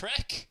a good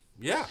trick.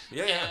 Yeah.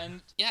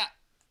 And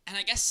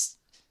I guess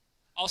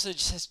also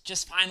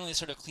just finally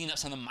sort of clean up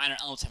some of the minor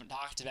elements I haven't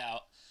talked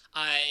about.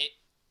 I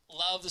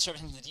love the sort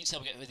of things in detail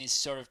we get with these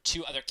sort of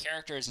two other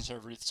characters in sort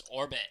of Ruth's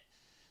orbit.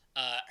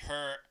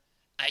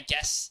 I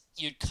guess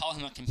you'd call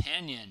him a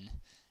companion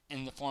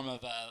in the form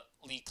of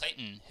Lee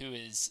Clayton, who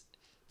is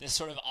this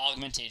sort of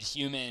augmented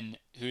human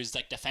who's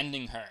like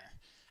defending her.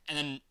 And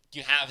then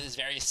you have this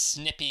very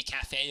snippy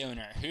cafe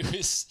owner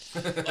who's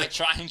like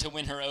trying to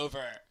win her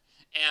over.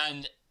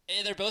 And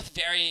they're both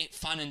very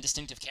fun and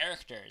distinctive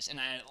characters. And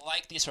I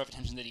like these sort of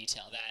attention to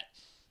detail that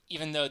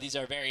even though these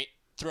are very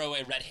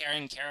throwaway red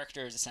herring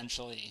characters,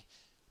 essentially,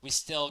 we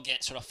still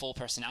get sort of full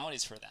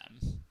personalities for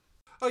them.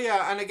 Oh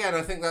yeah, and again,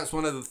 I think that's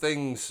one of the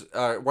things,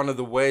 one of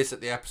the ways that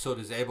the episode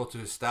is able to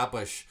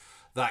establish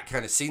that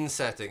kind of scene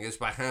setting is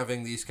by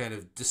having these kind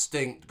of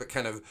distinct but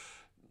kind of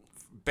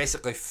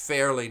basically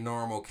fairly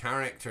normal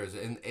characters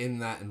in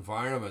that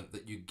environment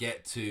that you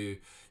get to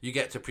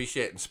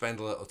appreciate and spend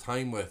a little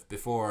time with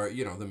before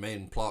the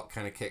main plot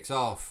kind of kicks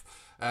off.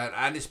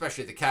 And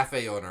especially the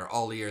cafe owner,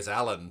 All Ears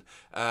Alan,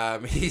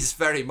 he's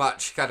very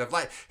much kind of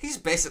like, he's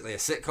basically a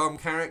sitcom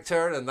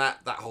character, and that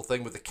whole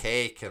thing with the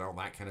cake and all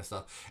that kind of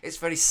stuff, it's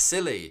very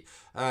silly,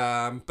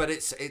 but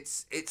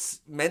it's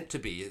meant to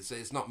be.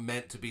 It's not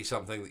meant to be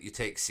something that you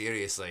take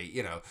seriously.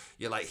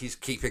 You're like, he's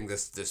keeping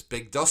this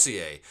big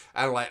dossier,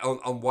 and like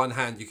on one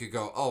hand you could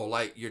go, oh,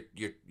 like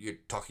you're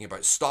talking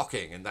about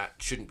stalking, and that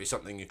shouldn't be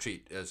something you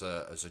treat as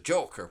a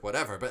joke or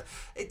whatever, but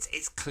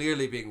it's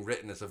clearly being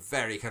written as a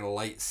very kind of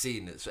light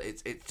scene. It's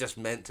just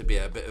meant to be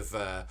a bit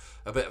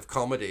of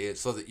comedy,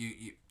 so that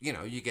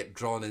you get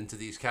drawn into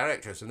these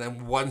characters, and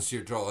then once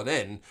you're drawn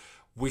in,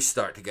 we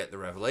start to get the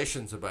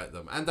revelations about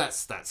them, and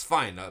that's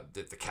fine.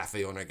 The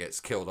cafe owner gets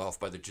killed off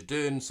by the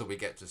Jadoon, so we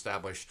get to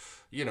establish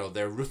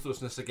their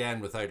ruthlessness again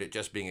without it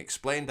just being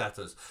explained at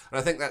us. And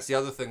I think that's the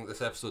other thing that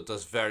this episode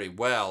does very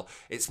well.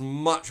 It's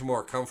much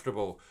more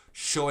comfortable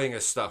showing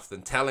us stuff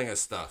than telling us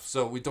stuff,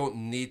 so we don't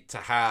need to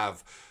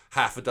have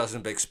half a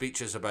dozen big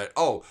speeches about,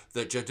 oh,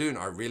 the Jadoon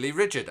are really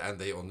rigid and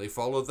they only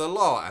follow the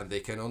law and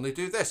they can only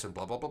do this and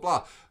blah, blah, blah,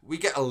 blah. We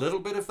get a little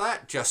bit of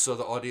that just so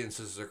the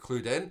audiences are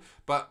clued in,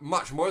 but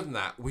much more than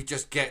that, we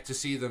just get to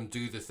see them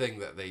do the thing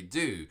that they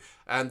do.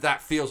 And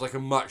that feels like a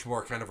much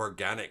more kind of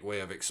organic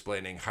way of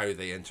explaining how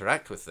they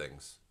interact with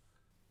things.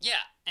 Yeah,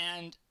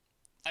 and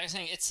like I was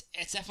saying, it's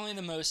definitely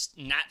the most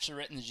natural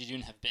written the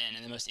Jadoon have been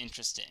and the most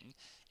interesting.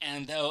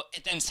 And though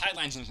it then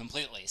sidelines them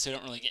completely, so you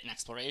don't really get an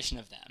exploration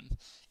of them,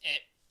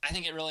 I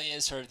think it really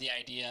is sort of the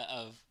idea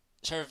of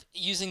sort of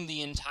using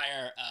the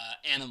entire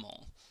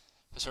animal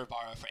to sort of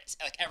borrow a phrase.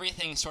 Like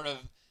everything sort of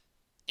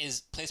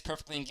is placed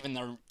perfectly and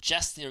given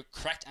just the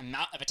correct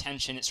amount of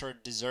attention it sort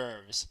of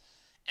deserves,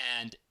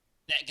 and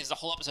that gives the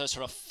whole episode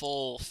sort of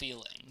full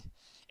feeling.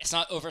 It's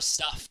not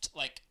overstuffed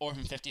like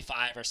Orphan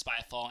 55 or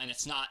Spyfall, and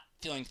it's not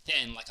feeling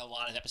thin like a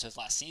lot of episodes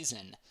last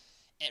season.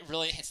 It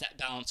really hits that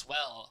balance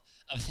well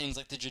of things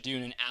like the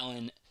Jadoon and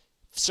Alan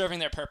serving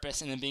their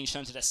purpose and then being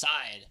shown to the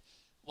side,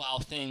 while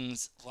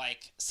things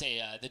like, say,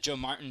 the Joe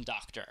Martin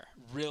Doctor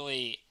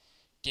really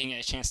getting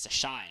a chance to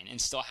shine and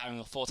still having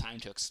the full time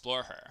to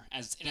explore her,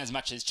 in as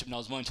much as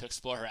Chibnall is willing to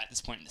explore her at this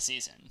point in the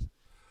season.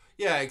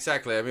 Yeah,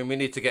 exactly. I mean, we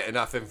need to get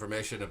enough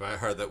information about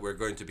her that we're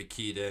going to be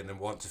keyed in and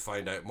want to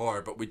find out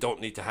more, but we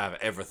don't need to have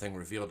everything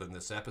revealed in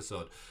this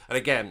episode. And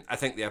again, I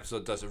think the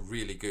episode does a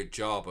really good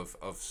job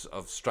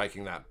of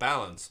striking that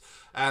balance.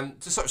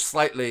 To sort of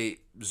slightly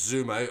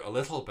zoom out a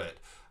little bit,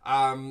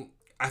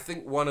 I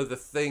think one of the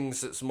things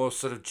that's most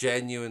sort of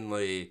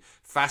genuinely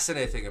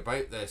fascinating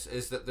about this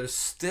is that there's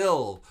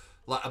still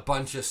like a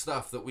bunch of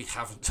stuff that we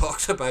haven't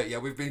talked about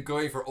yet. We've been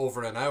going for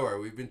over an hour.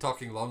 We've been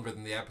talking longer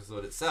than the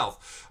episode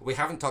itself. We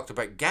haven't talked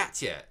about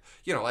Gat yet.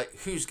 Like,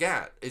 who's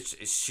Gat? Is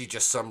she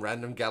just some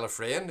random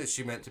Gallifreyan? Is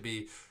she meant to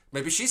be...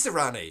 Maybe she's the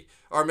Rani,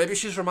 or maybe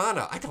she's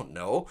Romana. I don't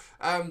know.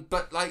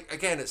 But, like,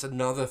 again, it's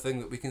another thing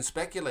that we can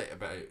speculate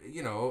about.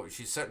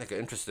 She's certainly got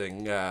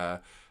interesting...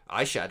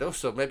 eyeshadow,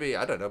 so maybe,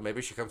 I don't know,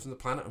 maybe she comes from the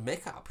planet of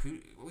makeup.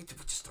 We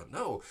just don't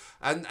know.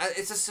 And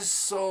it's just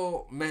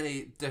so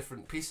many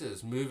different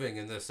pieces moving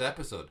in this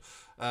episode.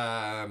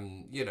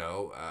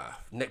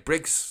 Nick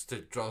Briggs, to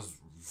draw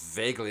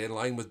vaguely in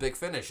line with Big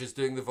Finish, is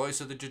doing the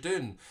voice of the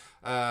Jadoon,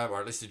 or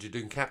at least the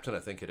Jadoon captain, I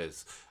think it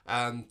is.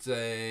 And,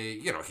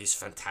 he's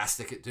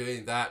fantastic at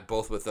doing that,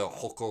 both with the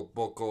Hoko,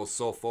 Boko,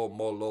 Sofo,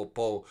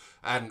 Molopo,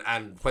 and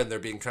when they're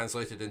being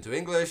translated into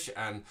English.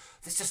 And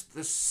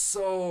there's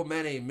so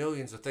many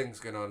millions of things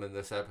going on in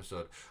this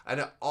episode, and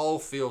it all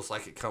feels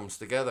like it comes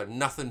together.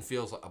 Nothing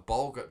feels like a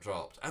ball got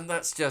dropped, and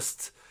that's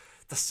just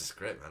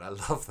great, man. I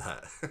love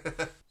that.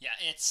 Yeah,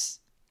 it's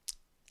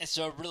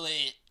a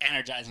really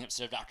energizing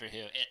episode of Doctor Who.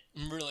 It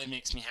really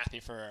makes me happy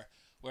for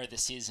where the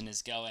season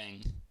is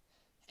going.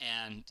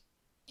 And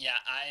yeah,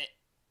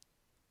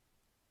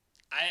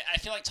 I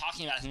feel like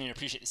talking about it made me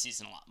appreciate the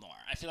season a lot more.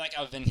 I feel like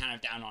I've been kind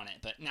of down on it,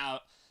 but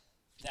now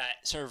that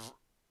sort of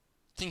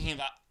thinking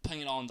about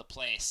putting it all into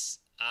place,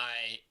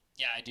 I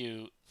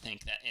do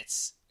think that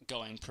it's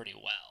going pretty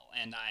well,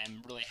 and I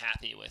am really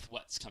happy with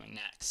what's coming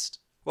next.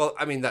 Well,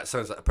 I mean, that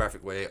sounds like a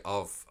perfect way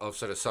of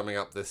sort of summing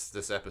up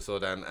this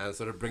episode and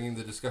sort of bringing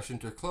the discussion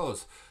to a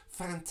close.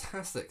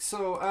 Fantastic.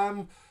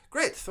 So,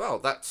 great. Well,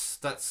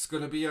 that's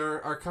going to be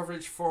our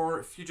coverage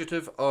for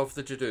Fugitive of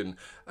the Jadoon.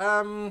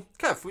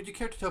 Kev, would you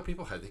care to tell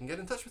people how they can get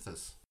in touch with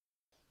us?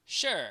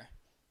 Sure.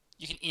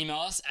 You can email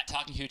us at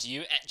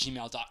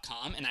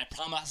talkingwhotoyou@gmail.com, and I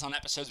promise on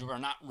episodes where we're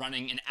not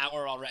running an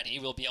hour already,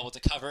 we'll be able to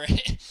cover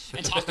it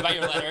and talk about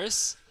your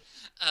letters.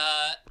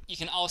 You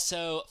can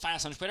also find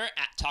us on Twitter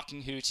at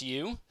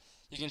TalkingWhoToYou.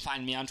 You can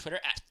find me on Twitter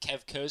at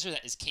KevKoser,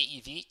 that is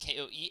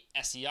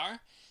KevKoeser.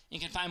 You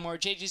can find more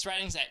JG's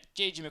writings at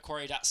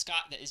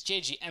jgmcquarrie.scott, that is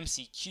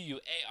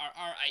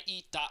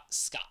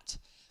JGMCQUARRIE.scott.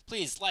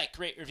 Please like,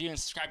 rate, review, and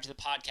subscribe to the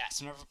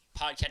podcast, whatever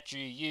podcatcher you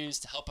use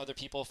to help other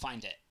people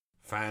find it.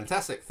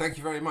 Fantastic. Thank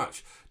you very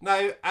much.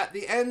 Now, at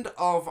the end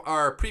of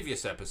our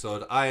previous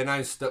episode, I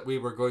announced that we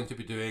were going to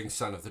be doing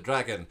Son of the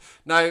Dragon.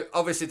 Now,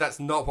 obviously, that's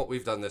not what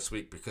we've done this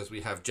week because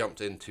we have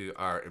jumped into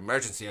our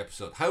emergency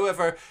episode.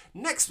 However,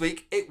 next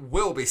week, it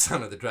will be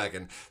Son of the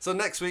Dragon. So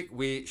next week,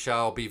 we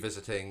shall be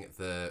visiting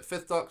the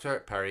Fifth Doctor,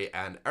 Peri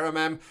and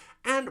Aramem,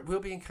 and we'll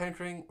be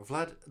encountering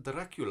Vlad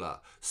Dracula.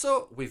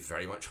 So we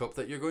very much hope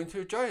that you're going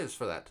to join us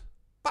for that.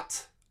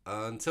 But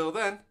until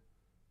then,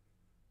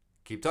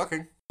 keep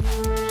talking.